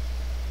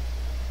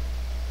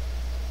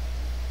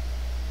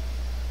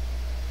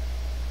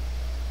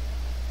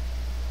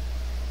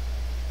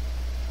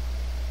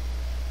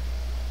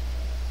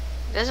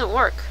 It doesn't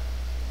work.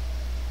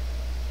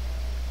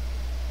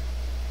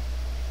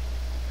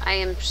 I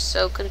am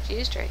so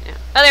confused right now.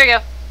 Oh, there we go.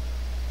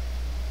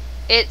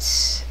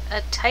 It's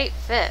a tight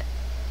fit.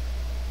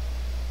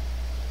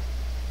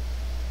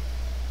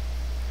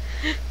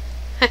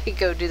 I could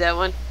go do that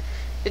one.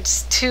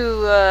 It's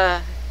too,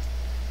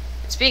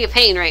 it's being a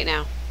pain right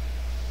now.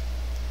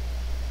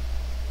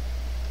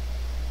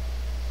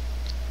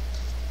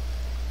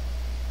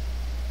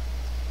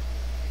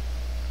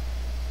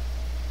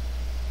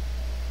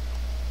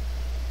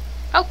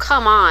 Oh,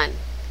 come on.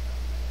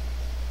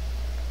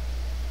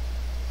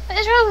 What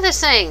is wrong with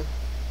this thing?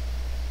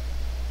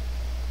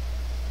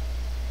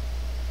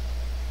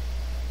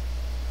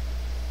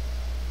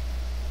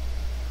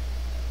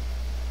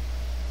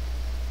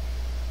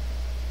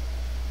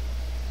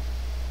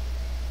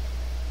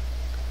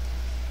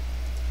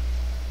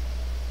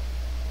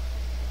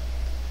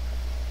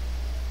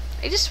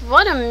 I just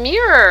want a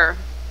mirror.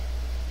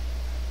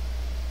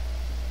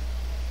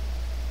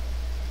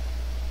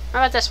 How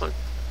about this one?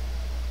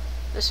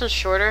 This one's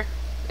shorter.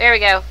 There we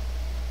go.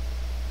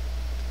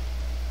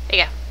 There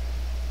you go.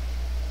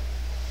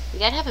 You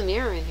gotta have a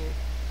mirror in here.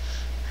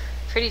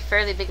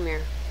 Fairly big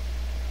mirror.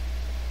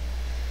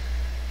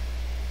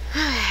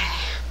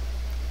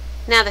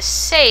 Now the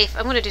safe,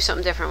 I'm gonna do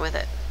something different with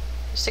it.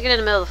 Stick it in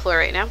the middle of the floor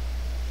right now.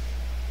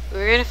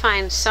 We're gonna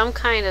find some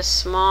kind of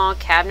small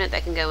cabinet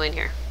that can go in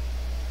here.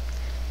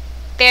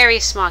 Very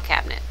small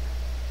cabinet.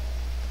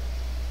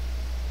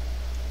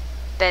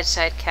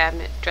 Bedside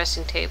cabinet,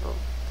 dressing table.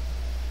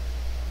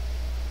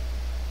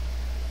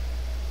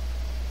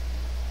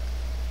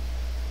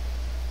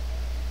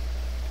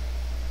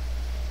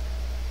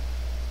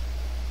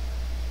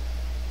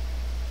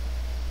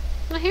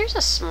 Well, here's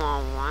a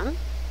small one.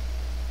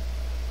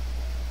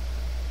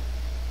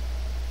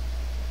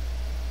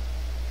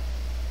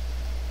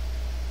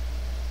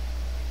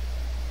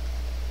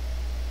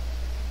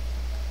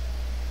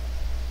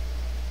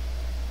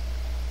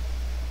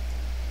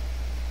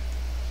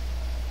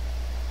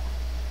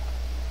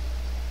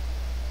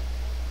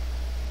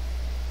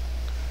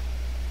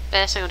 But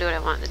that's not gonna do what I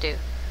want it to do.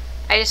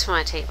 I just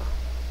want a table.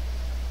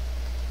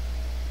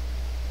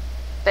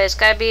 But it's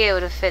gotta be able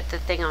to fit the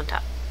thing on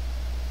top.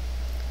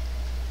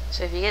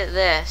 So if you get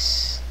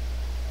this,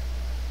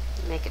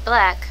 make it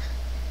black.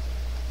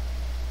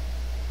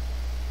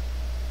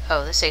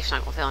 Oh, the safe's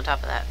not gonna fit on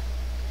top of that.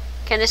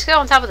 Can this go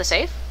on top of the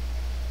safe?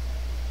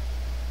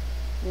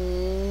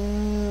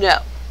 No.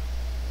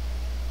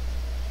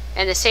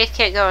 And the safe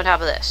can't go on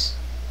top of this.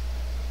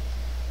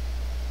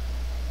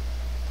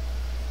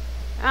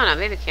 I don't know,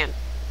 maybe it can.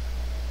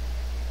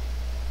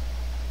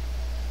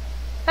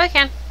 Oh, it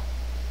can.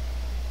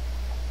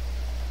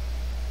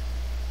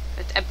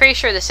 I'm pretty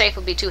sure the safe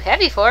would be too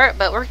heavy for it,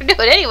 but we're gonna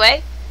do it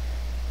anyway.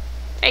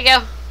 There you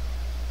go.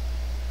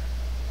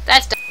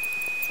 That's done.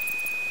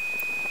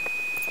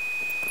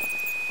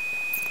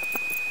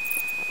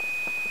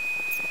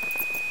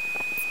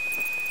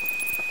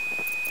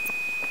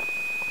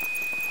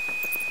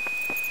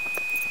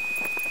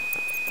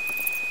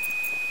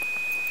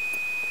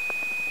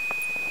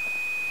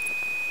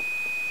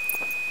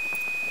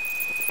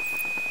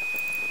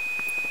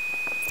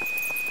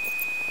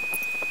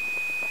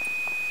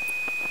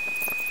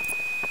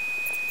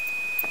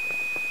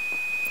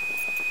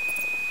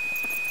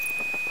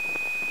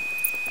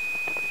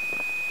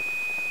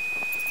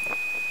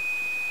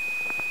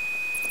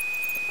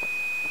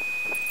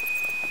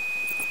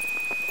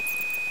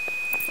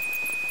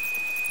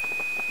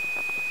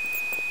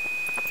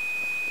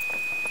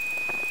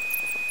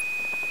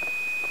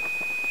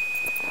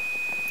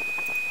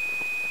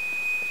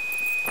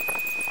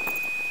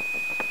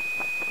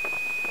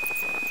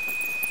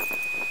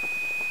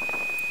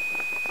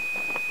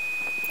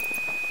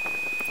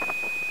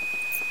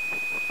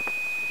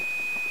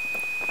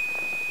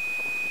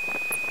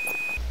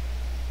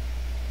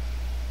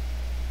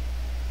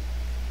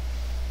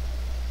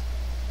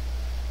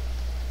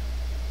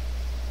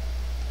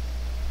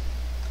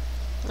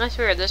 That's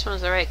weird, this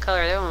one's the right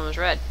color, the other one was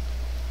red.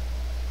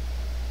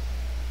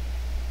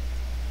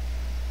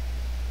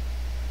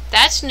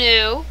 That's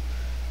new.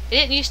 It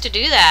didn't used to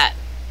do that.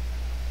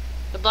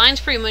 The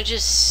blinds pretty much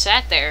just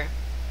sat there.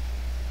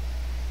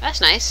 That's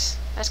nice.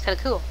 That's kind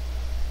of cool.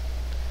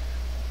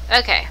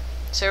 Okay,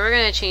 so we're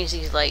going to change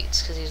these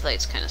lights, because these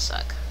lights kind of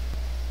suck.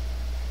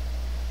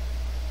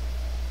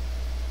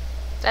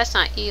 That's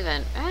not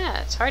even.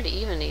 It's hard to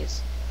even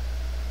these.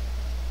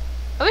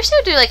 I wish they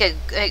would do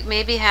like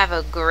maybe have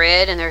a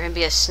grid and there can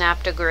be a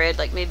snap to grid,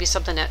 like maybe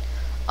something that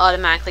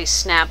automatically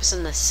snaps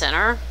in the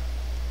center.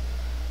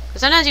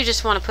 Because sometimes you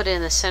just want to put it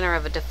in the center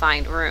of a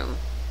defined room,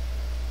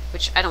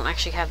 which I don't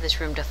actually have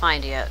this room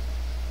defined yet.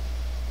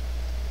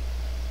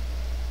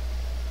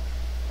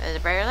 There's a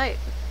brighter light.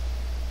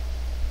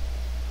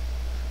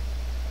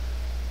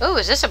 Oh,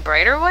 is this a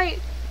brighter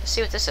white? Let's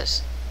see what this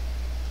is.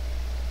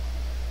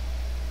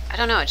 I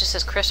don't know, it just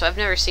says crystal. I've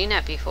never seen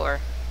that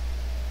before.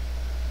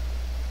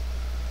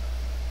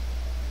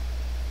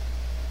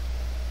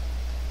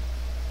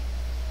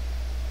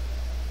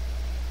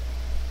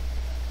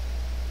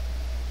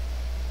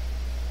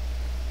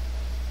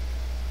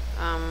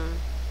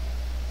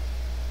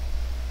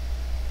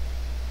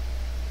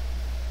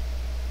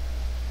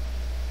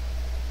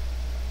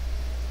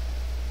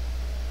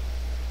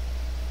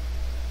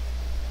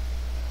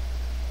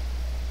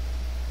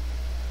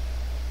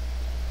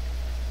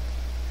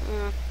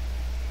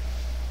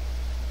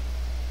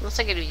 Looks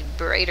like it'd be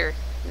brighter.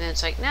 And then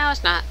it's like, no,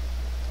 it's not.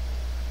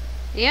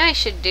 Yeah, I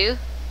should do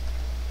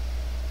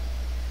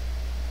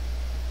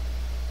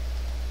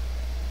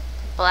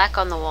black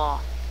on the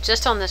wall.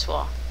 Just on this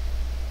wall.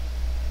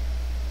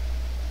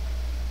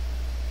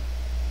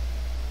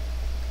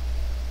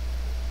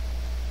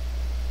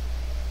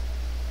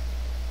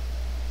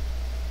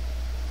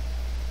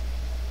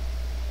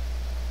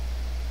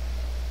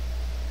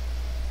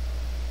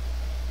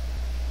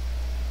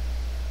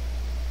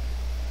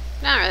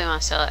 I don't really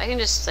want to sell it. I can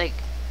just like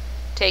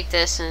take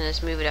this and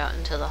just move it out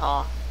into the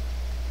hall.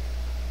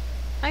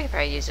 I could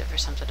probably use it for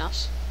something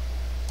else.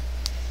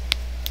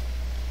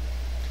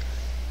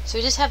 So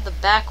we just have the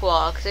back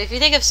wall. Because if you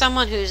think of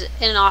someone who's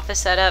in an office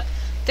setup,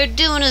 they're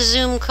doing a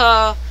Zoom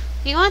call,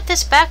 you want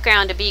this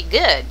background to be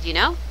good, you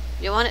know?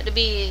 You want it to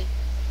be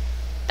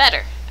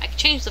better. I could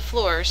change the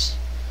floors.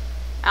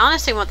 I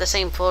honestly want the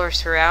same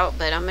floors throughout,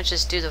 but I'm going to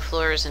just do the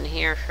floors in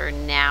here for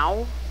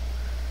now.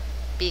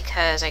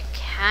 Because I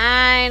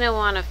kind of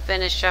want to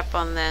finish up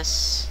on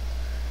this.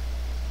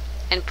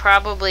 And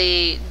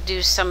probably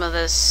do some of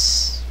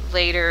this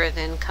later, and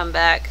then come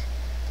back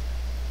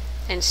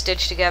and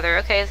stitch together.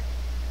 Okay,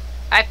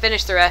 I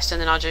finished the rest,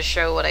 and then I'll just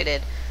show what I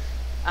did.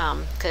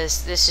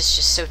 Because this is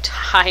just so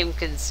time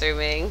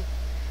consuming.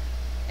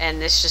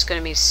 And this is just going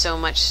to be so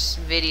much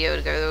video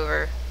to go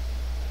over.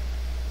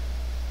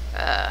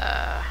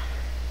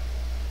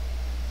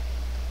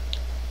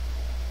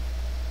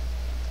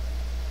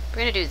 We're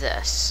going to do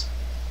this.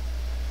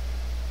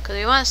 Because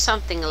we want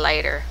something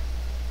lighter.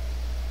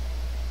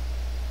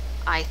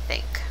 I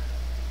think.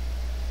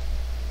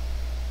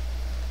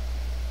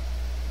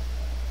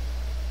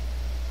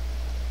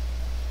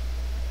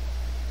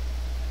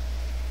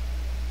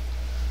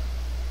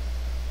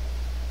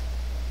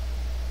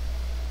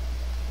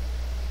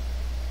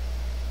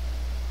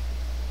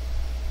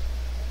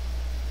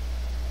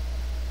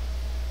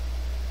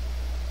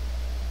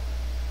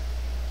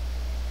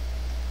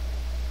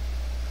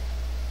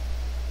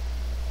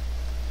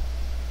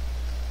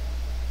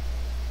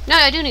 No,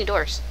 I do need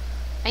doors.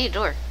 I need a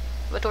door.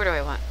 What door do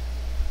I want?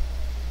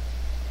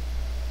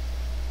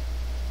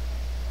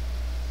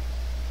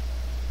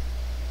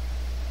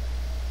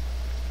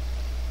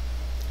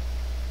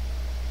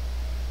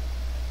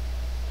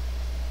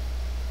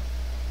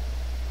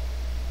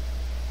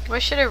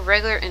 What should a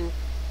regular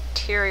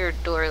interior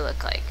door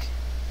look like?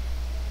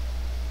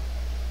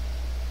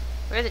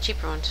 Where are the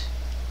cheaper ones?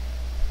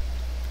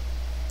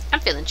 I'm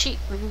feeling cheap.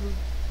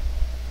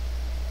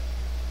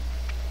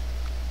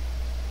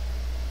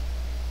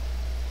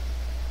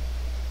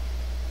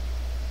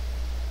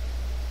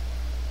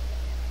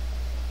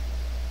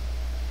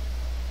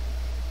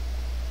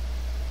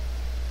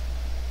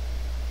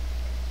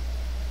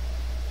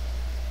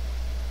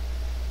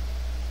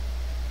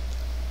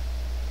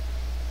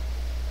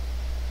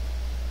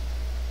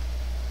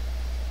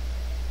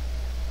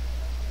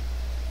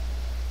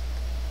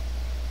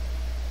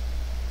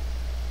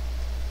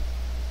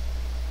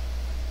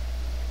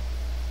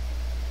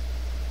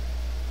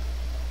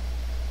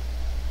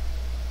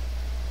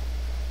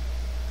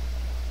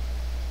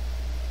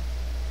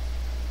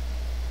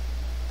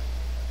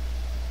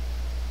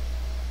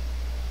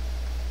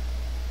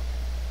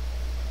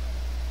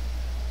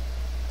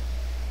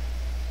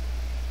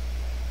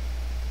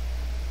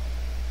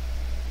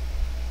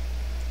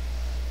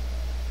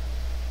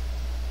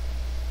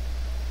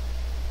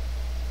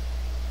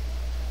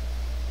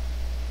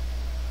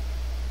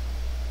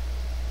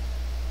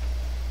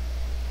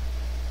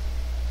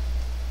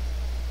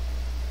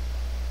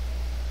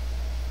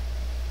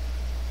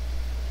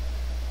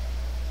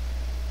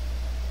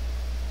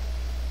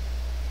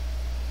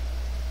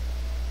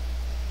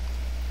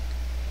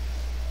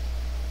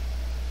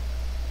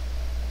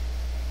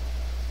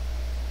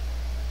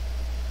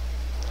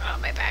 Oh,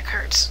 my back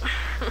hurts.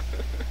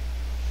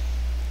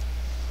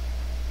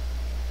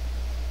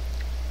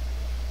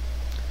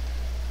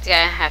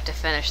 Yeah, I have to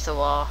finish the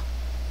wall.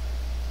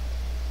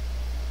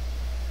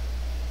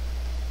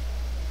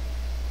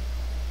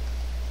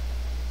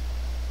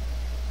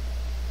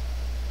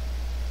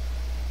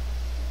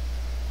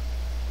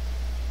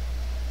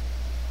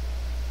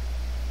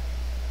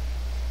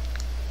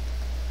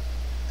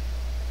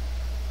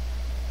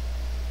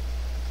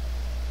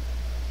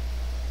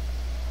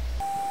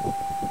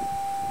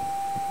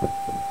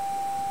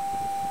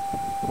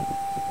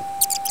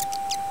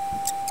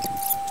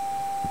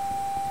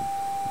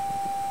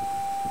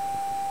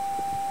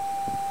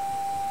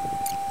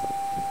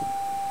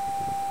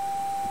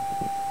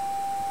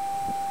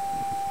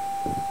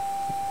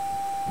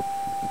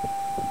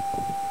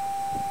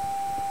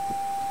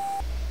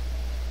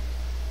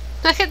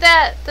 Look at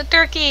that! The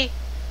turkey!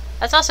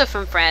 That's also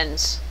from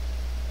Friends.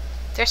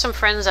 There's some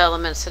Friends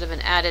elements that have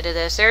been added to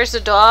this. There's the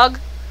dog.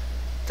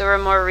 The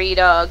Ramore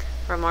dog.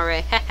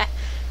 Ramore.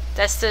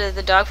 That's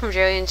the dog from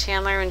Joey and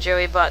Chandler when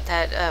Joey bought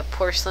that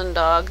porcelain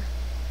dog.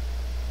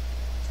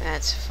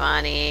 That's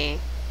funny.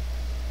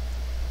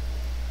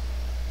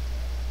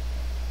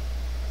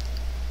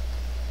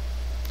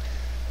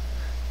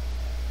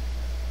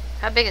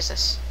 How big is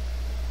this?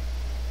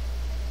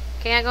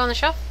 Can I go on the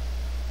shelf?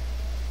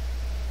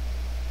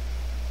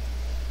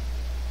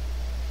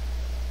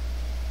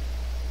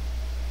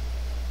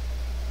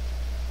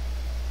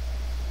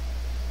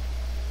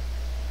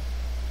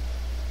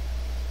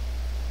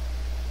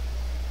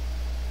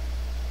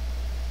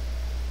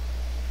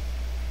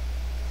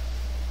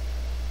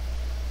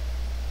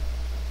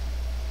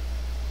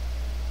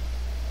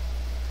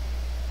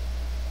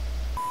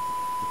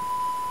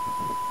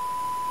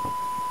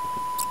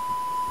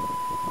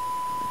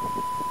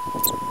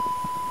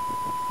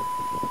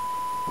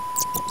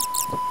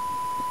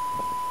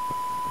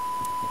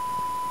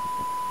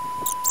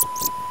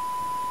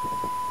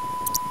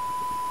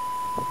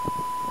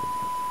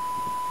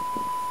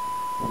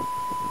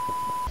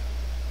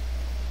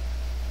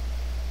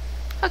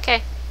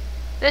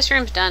 This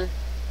room's done.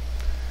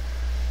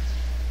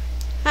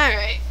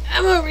 Alright,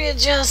 I'm gonna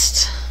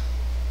readjust.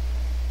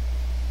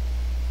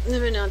 I've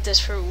been on this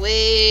for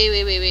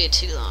way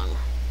too long.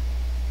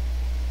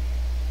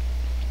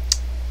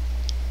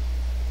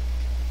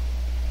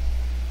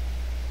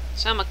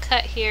 So I'm gonna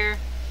cut here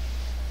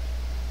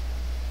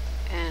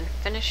and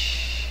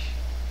finish.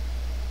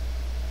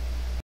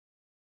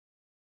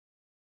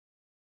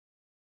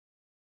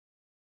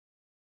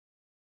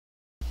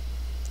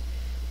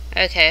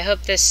 Okay, I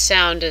hope this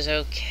sound is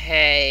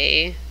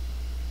okay.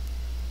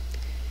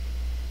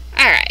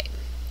 Alright.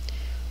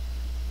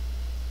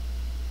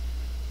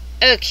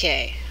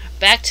 Okay,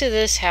 back to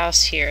this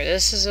house here.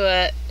 This is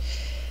what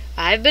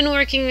I've been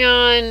working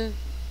on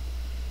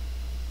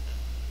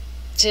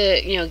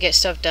to, get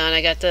stuff done.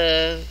 I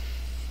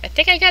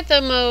think I got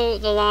the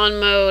lawn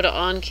mowed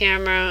on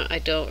camera. I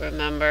don't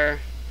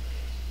remember.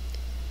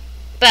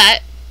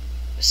 But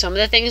some of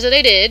the things that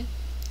I did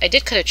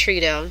cut a tree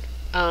down.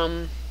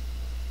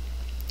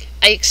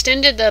 I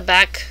extended the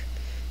back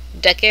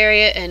deck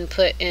area and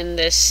put in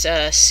this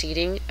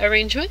seating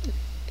arrangement.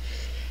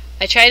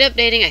 I tried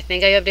updating. I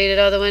think I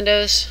updated all the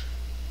windows.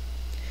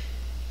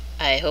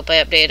 I hope I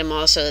updated them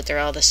all so that they're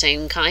all the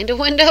same kind of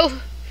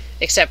window,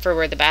 except for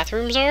where the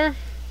bathrooms are.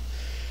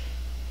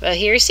 Well,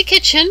 here's the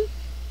kitchen.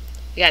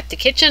 We got the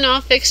kitchen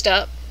all fixed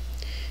up.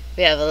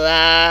 We have a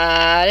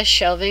lot of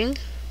shelving.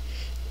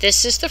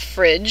 This is the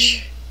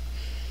fridge.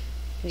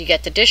 You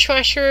got the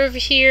dishwasher over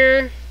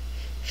here,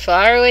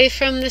 far away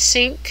from the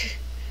sink.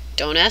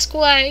 Don't ask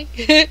why.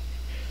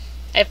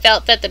 I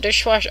felt that the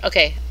dishwasher...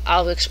 Okay,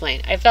 I'll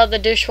explain. I felt the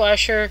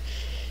dishwasher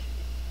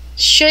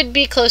should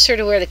be closer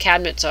to where the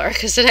cabinets are,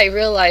 because then I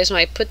realized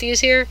when I put these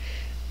here,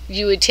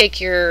 you would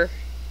take your...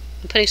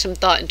 I'm putting some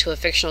thought into a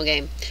fictional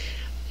game.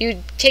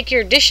 You'd take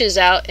your dishes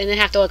out and then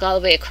have to look all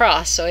the way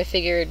across, so I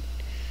figured...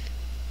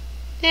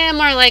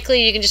 more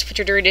likely you can just put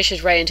your dirty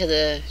dishes right into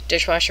the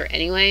dishwasher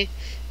anyway,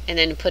 and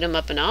then put them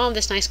up in all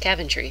this nice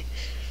cabinetry.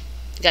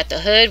 Got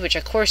the hood, which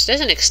of course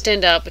doesn't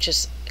extend up, which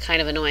is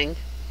kind of annoying.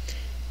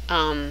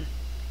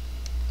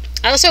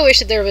 I also wish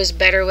that there was a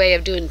better way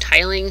of doing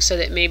tiling so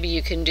that maybe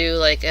you can do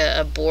like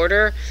a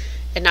border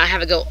and not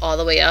have it go all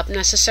the way up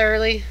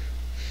necessarily.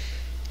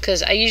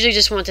 Because I usually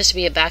just want this to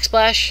be a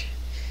backsplash.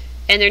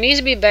 And there needs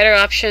to be better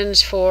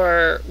options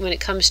for when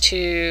it comes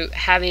to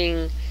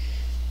having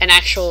an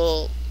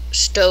actual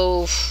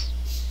stove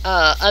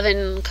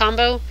oven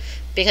combo,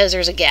 because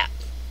there's a gap.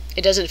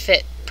 It doesn't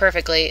fit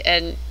perfectly,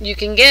 and you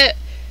can get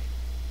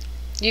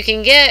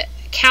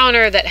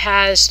counter that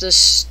has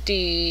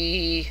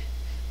the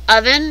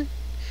oven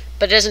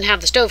but it doesn't have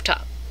the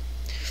stovetop,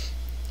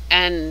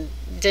 and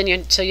then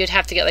you'd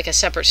have to get like a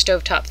separate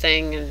stovetop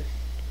thing. And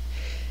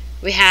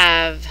we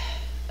have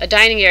a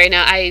dining area.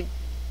 Now I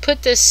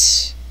put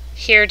this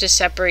here to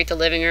separate the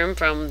living room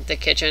from the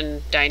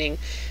kitchen dining,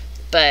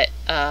 but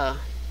I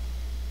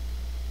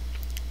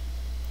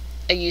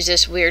use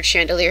this weird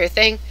chandelier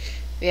thing.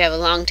 We have a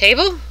long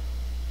table.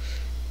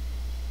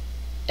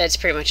 That's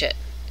pretty much it.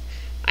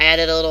 I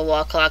added a little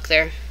wall clock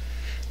there.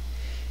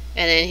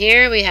 And then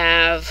here we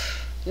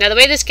have... Now the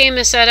way this game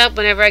is set up,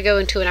 whenever I go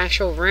into an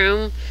actual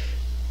room,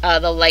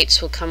 the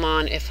lights will come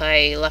on if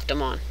I left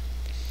them on.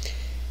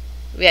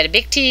 We had a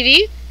big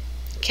TV,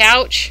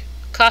 couch,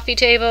 coffee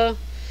table.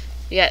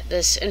 We got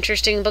this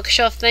interesting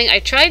bookshelf thing. I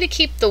try to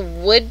keep the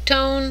wood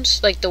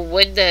tones, like the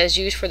wood that is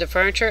used for the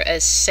furniture,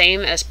 as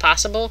same as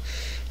possible.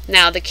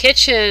 Now the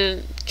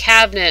kitchen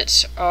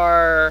cabinets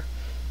are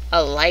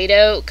a light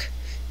oak,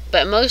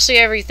 but mostly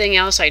everything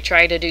else I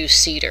try to do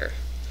cedar.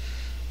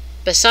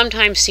 But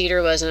sometimes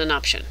cedar wasn't an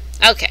option.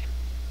 Okay.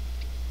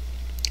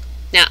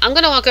 Now I'm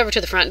going to walk over to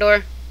the front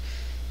door.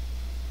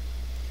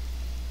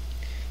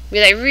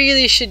 Because I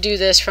really should do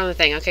this from the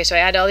thing. Okay, so I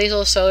add all these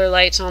little solar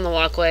lights on the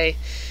walkway.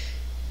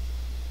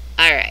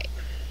 Alright.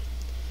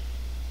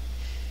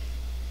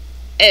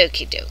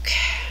 Okie doke.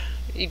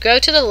 You go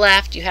to the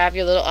left, you have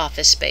your little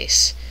office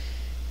space.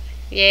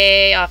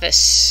 Yay,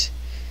 office.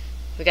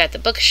 We got the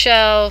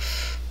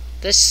bookshelf.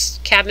 This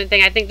cabinet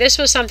thing, I think this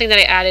was something that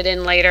I added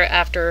in later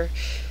after.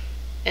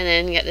 And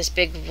then you got this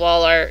big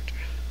wall art.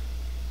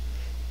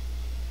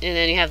 And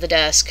then you have the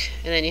desk.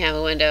 And then you have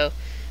a window.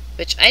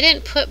 Which I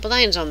didn't put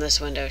blinds on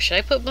this window. Should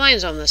I put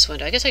blinds on this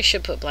window? I guess I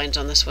should put blinds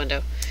on this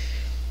window.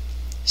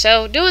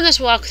 So, doing this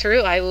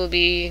walkthrough, I will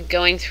be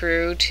going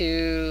through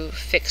to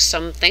fix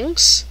some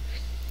things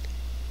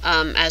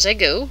as I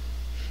go.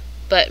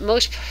 But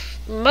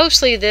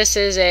mostly this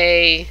is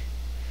a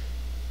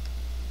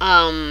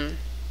go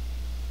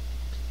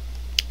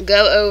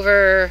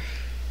over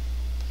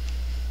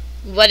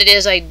what it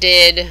is I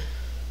did,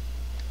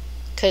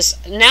 because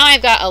now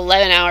I've got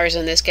 11 hours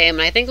in this game,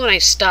 and I think when I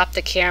stopped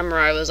the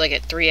camera I was like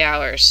at 3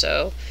 hours,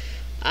 so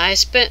I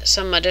spent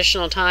some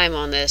additional time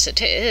on this. It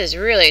is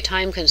really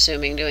time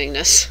consuming doing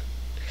this.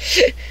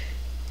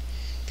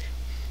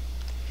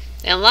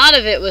 And a lot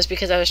of it was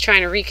because I was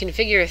trying to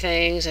reconfigure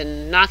things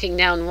and knocking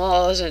down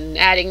walls and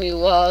adding new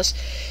walls,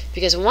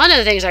 because one of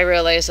the things I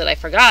realized that I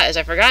forgot is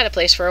I forgot a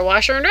place for a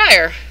washer and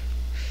dryer.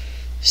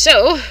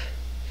 So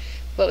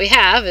what we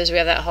have is we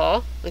have that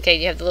hall. Okay,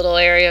 you have the little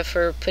area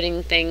for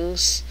putting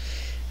things.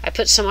 I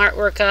put some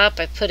artwork up.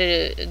 I put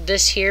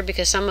this here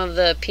because some of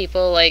the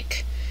people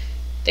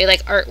they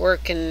like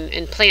artwork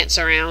and plants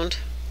around.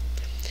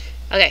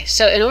 Okay,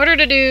 so in order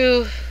to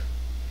do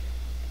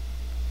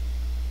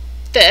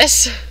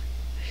this,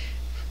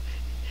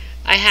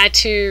 I had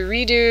to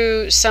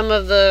redo some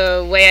of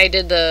the way I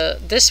did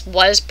this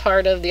was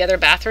part of the other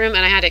bathroom,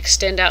 and I had to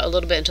extend out a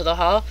little bit into the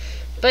hall.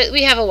 But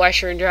we have a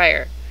washer and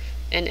dryer,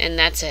 and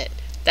that's it.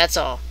 That's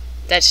all.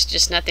 That's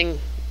just nothing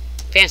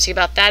fancy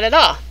about that at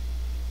all.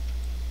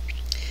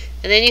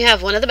 And then you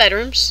have one of the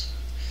bedrooms.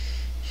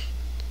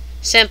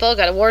 Simple,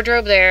 got a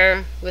wardrobe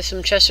there with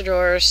some chest of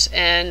drawers,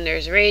 and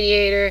there's a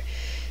radiator,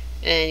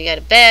 and you got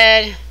a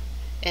bed,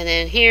 and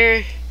then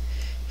here,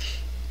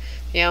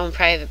 your own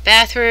private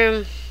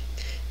bathroom,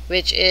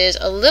 which is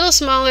a little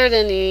smaller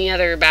than the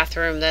other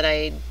bathroom that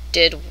I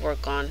did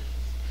work on.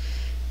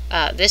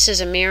 This is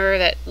a mirror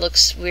that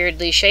looks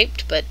weirdly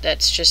shaped, but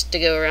that's just to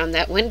go around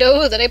that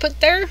window that I put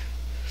there.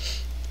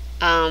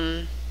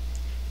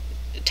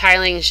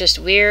 Tiling is just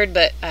weird,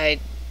 but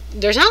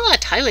there's not a lot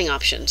of tiling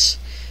options.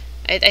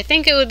 I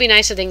think it would be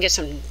nice if they can get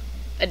some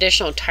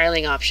additional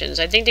tiling options.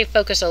 I think they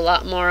focus a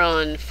lot more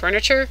on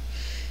furniture.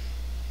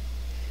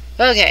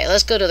 Okay,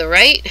 let's go to the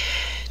right.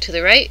 To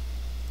the right.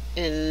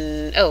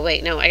 And oh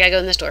wait, no, I gotta go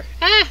in this door.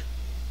 Ah!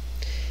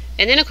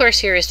 And then of course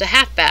here is the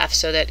half bath,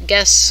 so that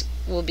guests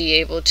will be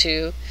able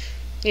to,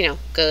 you know,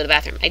 go to the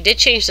bathroom. I did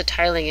change the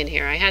tiling in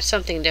here. I had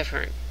something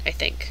different, I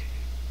think.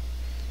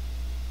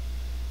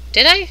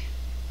 Did I?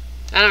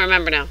 I don't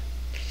remember now.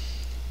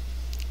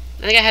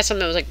 I think I had something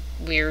that was like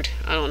weird.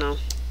 I don't know.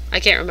 I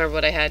can't remember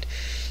what I had.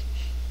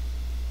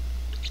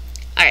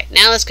 Alright,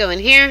 now let's go in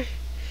here.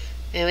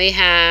 And we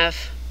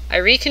have, I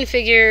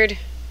reconfigured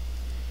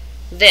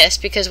this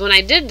because when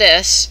I did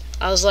this,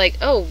 I was like,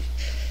 oh,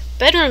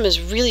 bedroom is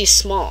really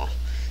small.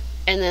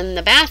 And then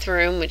the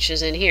bathroom, which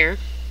is in here,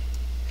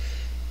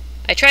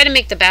 I try to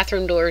make the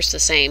bathroom doors the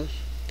same.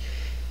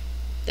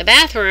 The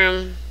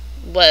bathroom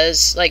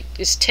was like,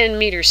 it's 10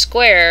 meters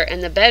square,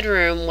 and the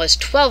bedroom was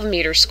 12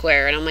 meters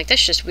square, and I'm like,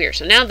 that's just weird.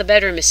 So now the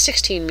bedroom is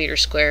 16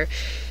 meters square.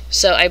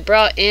 So I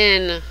brought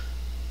in,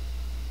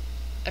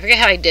 I forget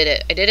how I did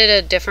it. I did it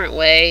a different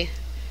way.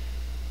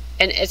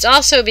 And it's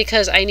also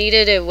because I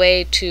needed a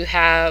way to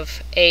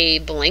have a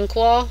blank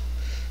wall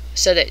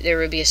so that there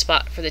would be a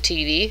spot for the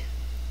TV.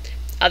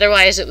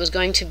 Otherwise it was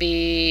going to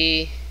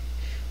be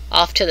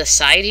off to the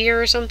side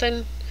here or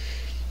something.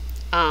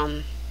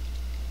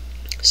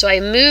 So I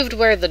moved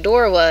where the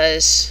door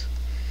was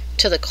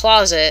to the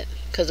closet,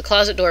 because the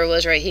closet door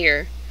was right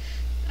here.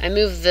 I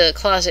moved the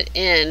closet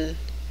in,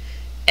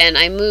 and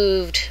I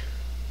moved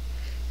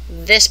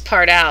this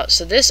part out.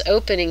 So this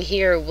opening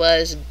here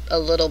was a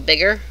little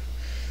bigger.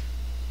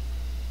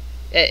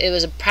 It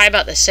was probably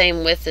about the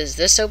same width as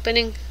this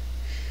opening,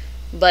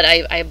 but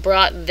I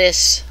brought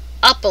this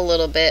up a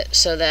little bit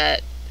so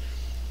that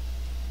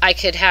I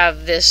could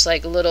have this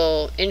like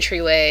little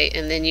entryway,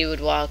 and then you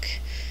would walk.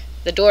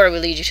 The door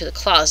would lead you to the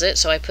closet,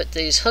 so I put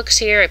these hooks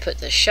here, I put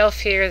the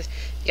shelf here,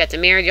 you got the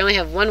mirror. You only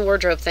have one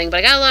wardrobe thing, but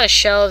I got a lot of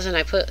shelves, and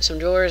I put some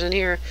drawers in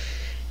here.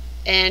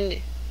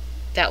 And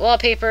that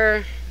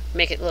wallpaper,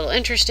 make it a little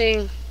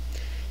interesting.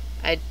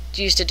 I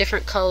used a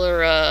different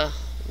color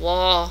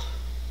wall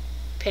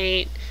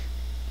paint,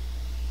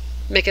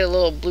 make it a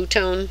little blue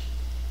tone.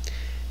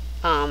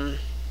 I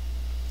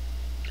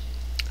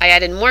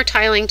added more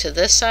tiling to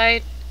this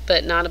side,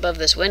 but not above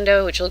this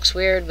window, which looks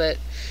weird, but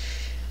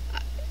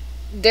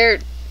there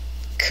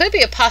could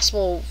be a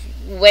possible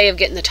way of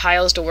getting the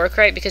tiles to work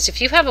right, because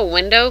if you have a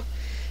window,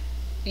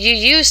 you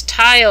use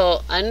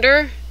tile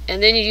under,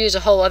 and then you use a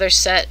whole other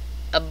set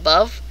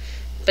above.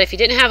 But if you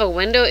didn't have a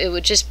window, it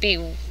would just be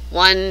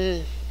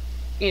one,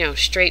 you know,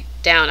 straight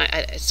down.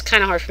 It's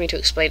kind of hard for me to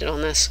explain it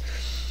on this.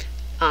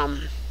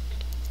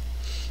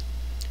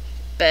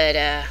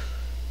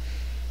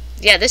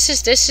 Yeah, this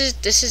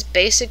is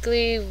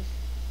basically,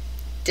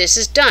 this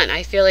is done.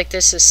 I feel like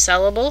this is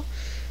sellable,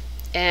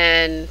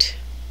 and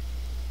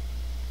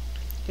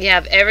you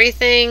have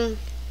everything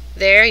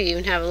there. You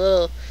even have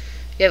you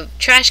have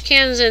trash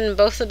cans in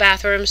both the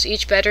bathrooms.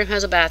 Each bedroom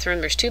has a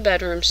bathroom. There's 2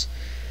 bedrooms.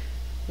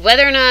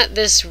 Whether or not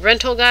this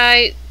rental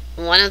guy,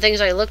 one of the things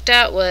I looked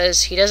at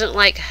was he doesn't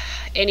like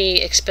any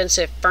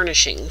expensive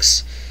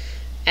furnishings.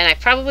 And I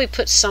probably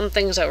put some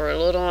things that were a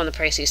little on the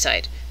pricey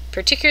side.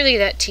 Particularly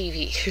that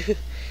TV.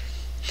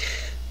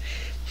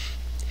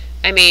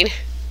 I mean,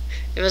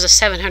 it was a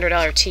 $700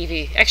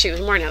 TV. Actually, it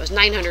was more than that. It was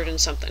 $900 and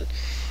something.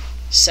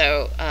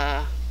 So,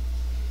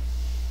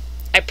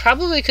 I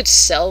probably could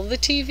sell the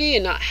TV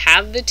and not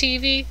have the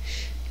TV,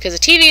 because the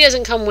TV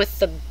doesn't come with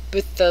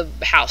the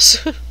house.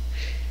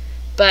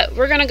 But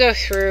we're gonna go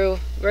through.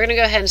 We're gonna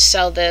go ahead and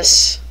sell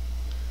this.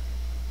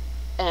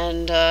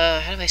 And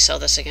how do I sell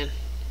this again?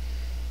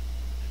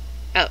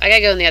 Oh, I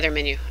gotta go in the other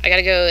menu. I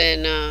gotta go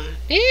in.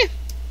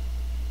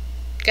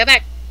 Go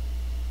back.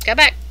 Go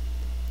back.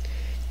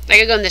 I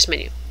gotta go in this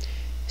menu.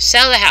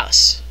 Sell the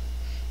house.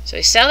 So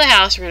we sell the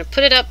house. We're gonna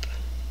put it up.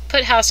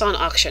 Put house on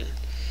auction.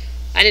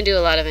 I didn't do a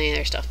lot of any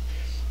other stuff.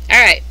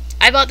 Alright,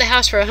 I bought the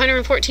house for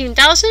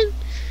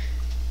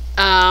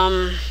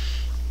 $114,000.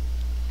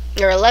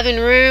 There are 11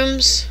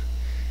 rooms.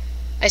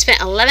 I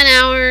spent 11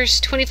 hours,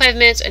 25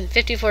 minutes, and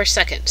 54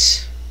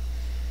 seconds.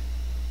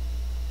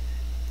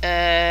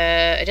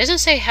 It doesn't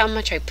say how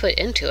much I put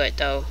into it,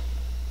 though.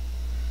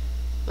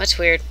 That's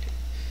weird.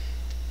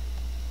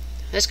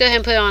 Let's go ahead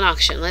and put it on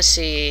auction. Let's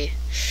see.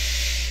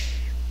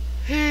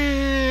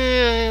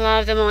 A lot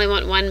of them only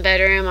want one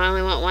bedroom. I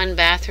only want one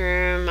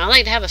bathroom. I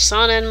like to have a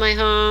sauna in my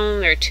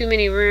home. There are too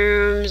many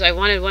rooms. I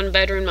wanted one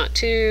bedroom, not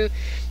two.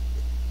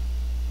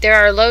 There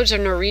are loads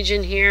of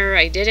Norwegian here.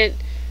 I didn't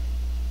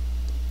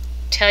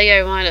tell you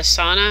I wanted a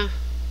sauna.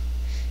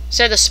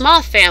 So the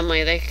small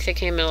family, they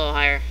came in a little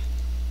higher.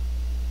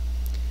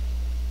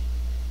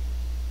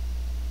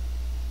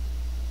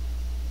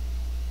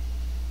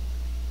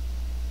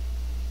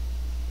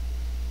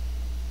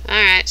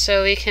 Alright,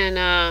 so we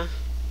can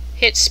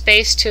hit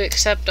space to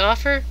accept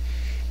offer.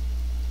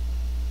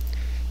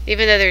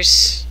 Even though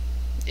it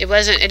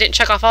didn't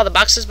check off all the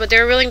boxes, but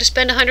they were willing to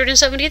spend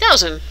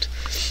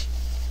 $170,000.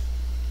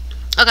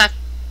 Okay.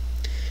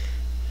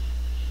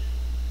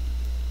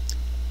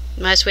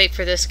 Let's wait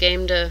for this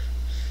game to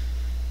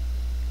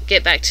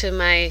get back to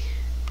my...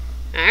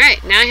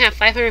 Alright, now I have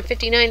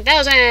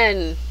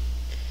 $559,000.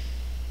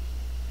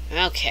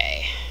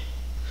 Okay.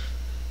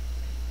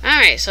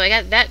 Alright, so I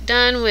got that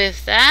done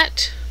with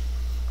that.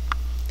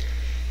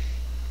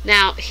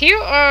 Now, here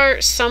are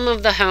some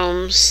of the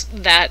homes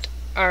that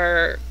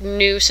are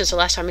new since the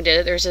last time I did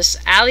it. There's this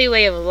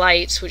alleyway of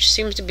lights, which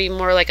seems to be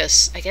more like I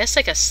guess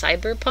like a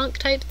cyberpunk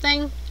type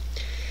thing.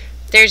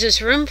 There's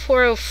this room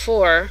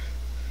 404,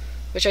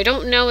 which I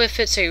don't know if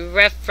it's a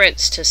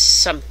reference to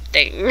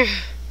something.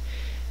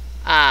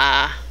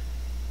 I'm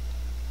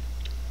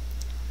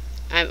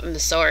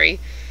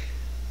sorry.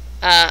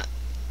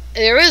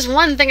 There is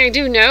one thing I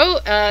do know.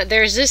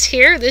 There's this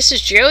here. This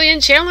is Joey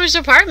and Chandler's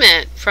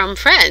apartment from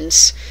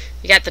Friends.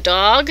 You got the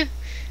dog.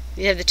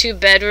 You have the 2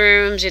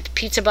 bedrooms. You have the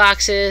pizza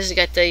boxes. You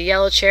got the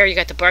yellow chair. You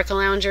got the Barca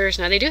loungers.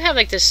 Now they do have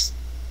like this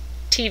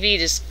TV,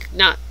 just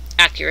not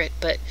accurate,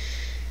 but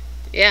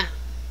yeah.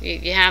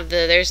 You have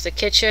there's the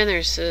kitchen.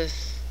 There's the...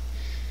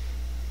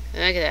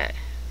 Look at that.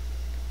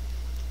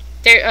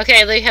 There.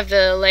 Okay, they have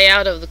the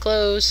layout of the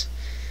clothes.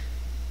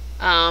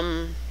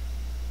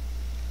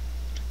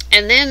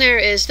 And then there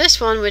is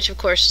this one, which of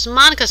course is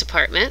Monica's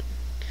apartment.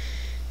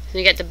 And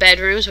you got the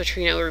bedrooms, which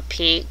we know were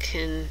pink,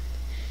 and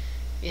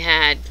you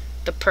had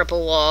the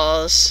purple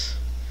walls.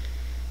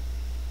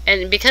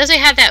 And because they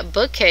had that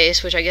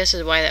bookcase, which I guess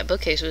is why that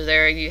bookcase was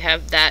there, you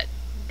have that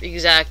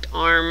exact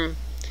arm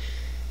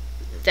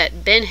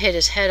that Ben hit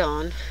his head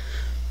on.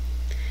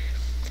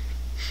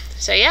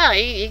 So yeah,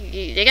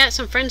 they got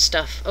some Friends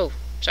stuff. Oh,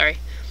 sorry.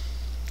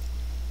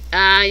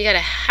 You got a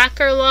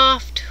hacker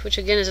loft, which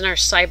again is in our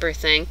cyber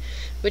thing.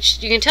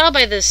 Which you can tell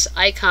by this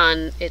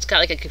icon, it's got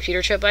like a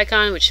computer chip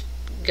icon, which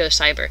goes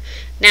cyber.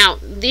 Now,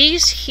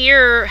 these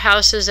here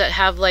houses that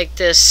have like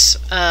this,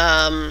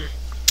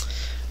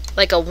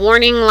 like a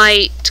warning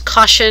light,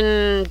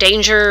 caution,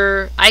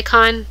 danger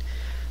icon,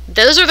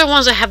 those are the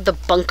ones that have the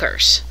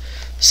bunkers.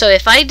 So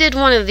if I did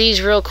one of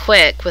these real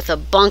quick with a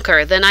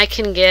bunker, then I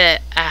can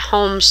get a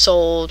home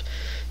sold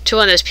to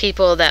one of those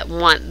people that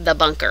want the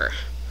bunker.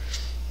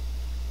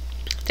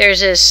 There's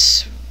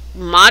this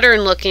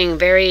modern looking,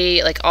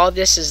 very like all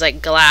this is like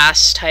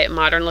glass type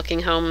modern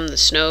looking home. The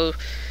snow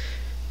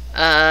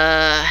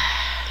now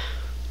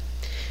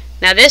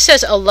this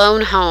says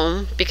alone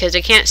home because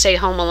they can't say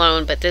home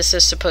alone, but this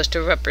is supposed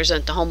to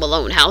represent the Home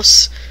Alone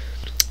house.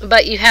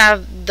 But you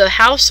have the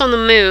house on the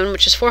moon,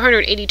 which is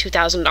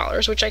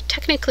 $482,000, which I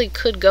technically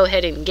could go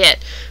ahead and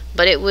get,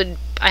 but it would,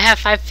 I have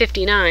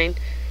 $559,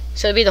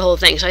 so it'd be the whole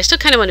thing. So I still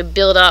kind of want to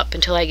build up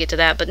until I get to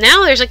that. But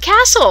now there's a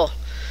castle.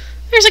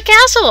 There's a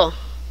castle.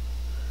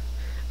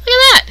 Look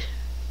at that!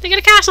 They got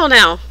a castle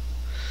now.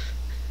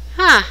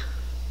 Huh.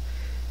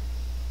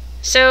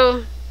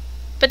 So,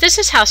 but this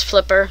is House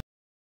Flipper.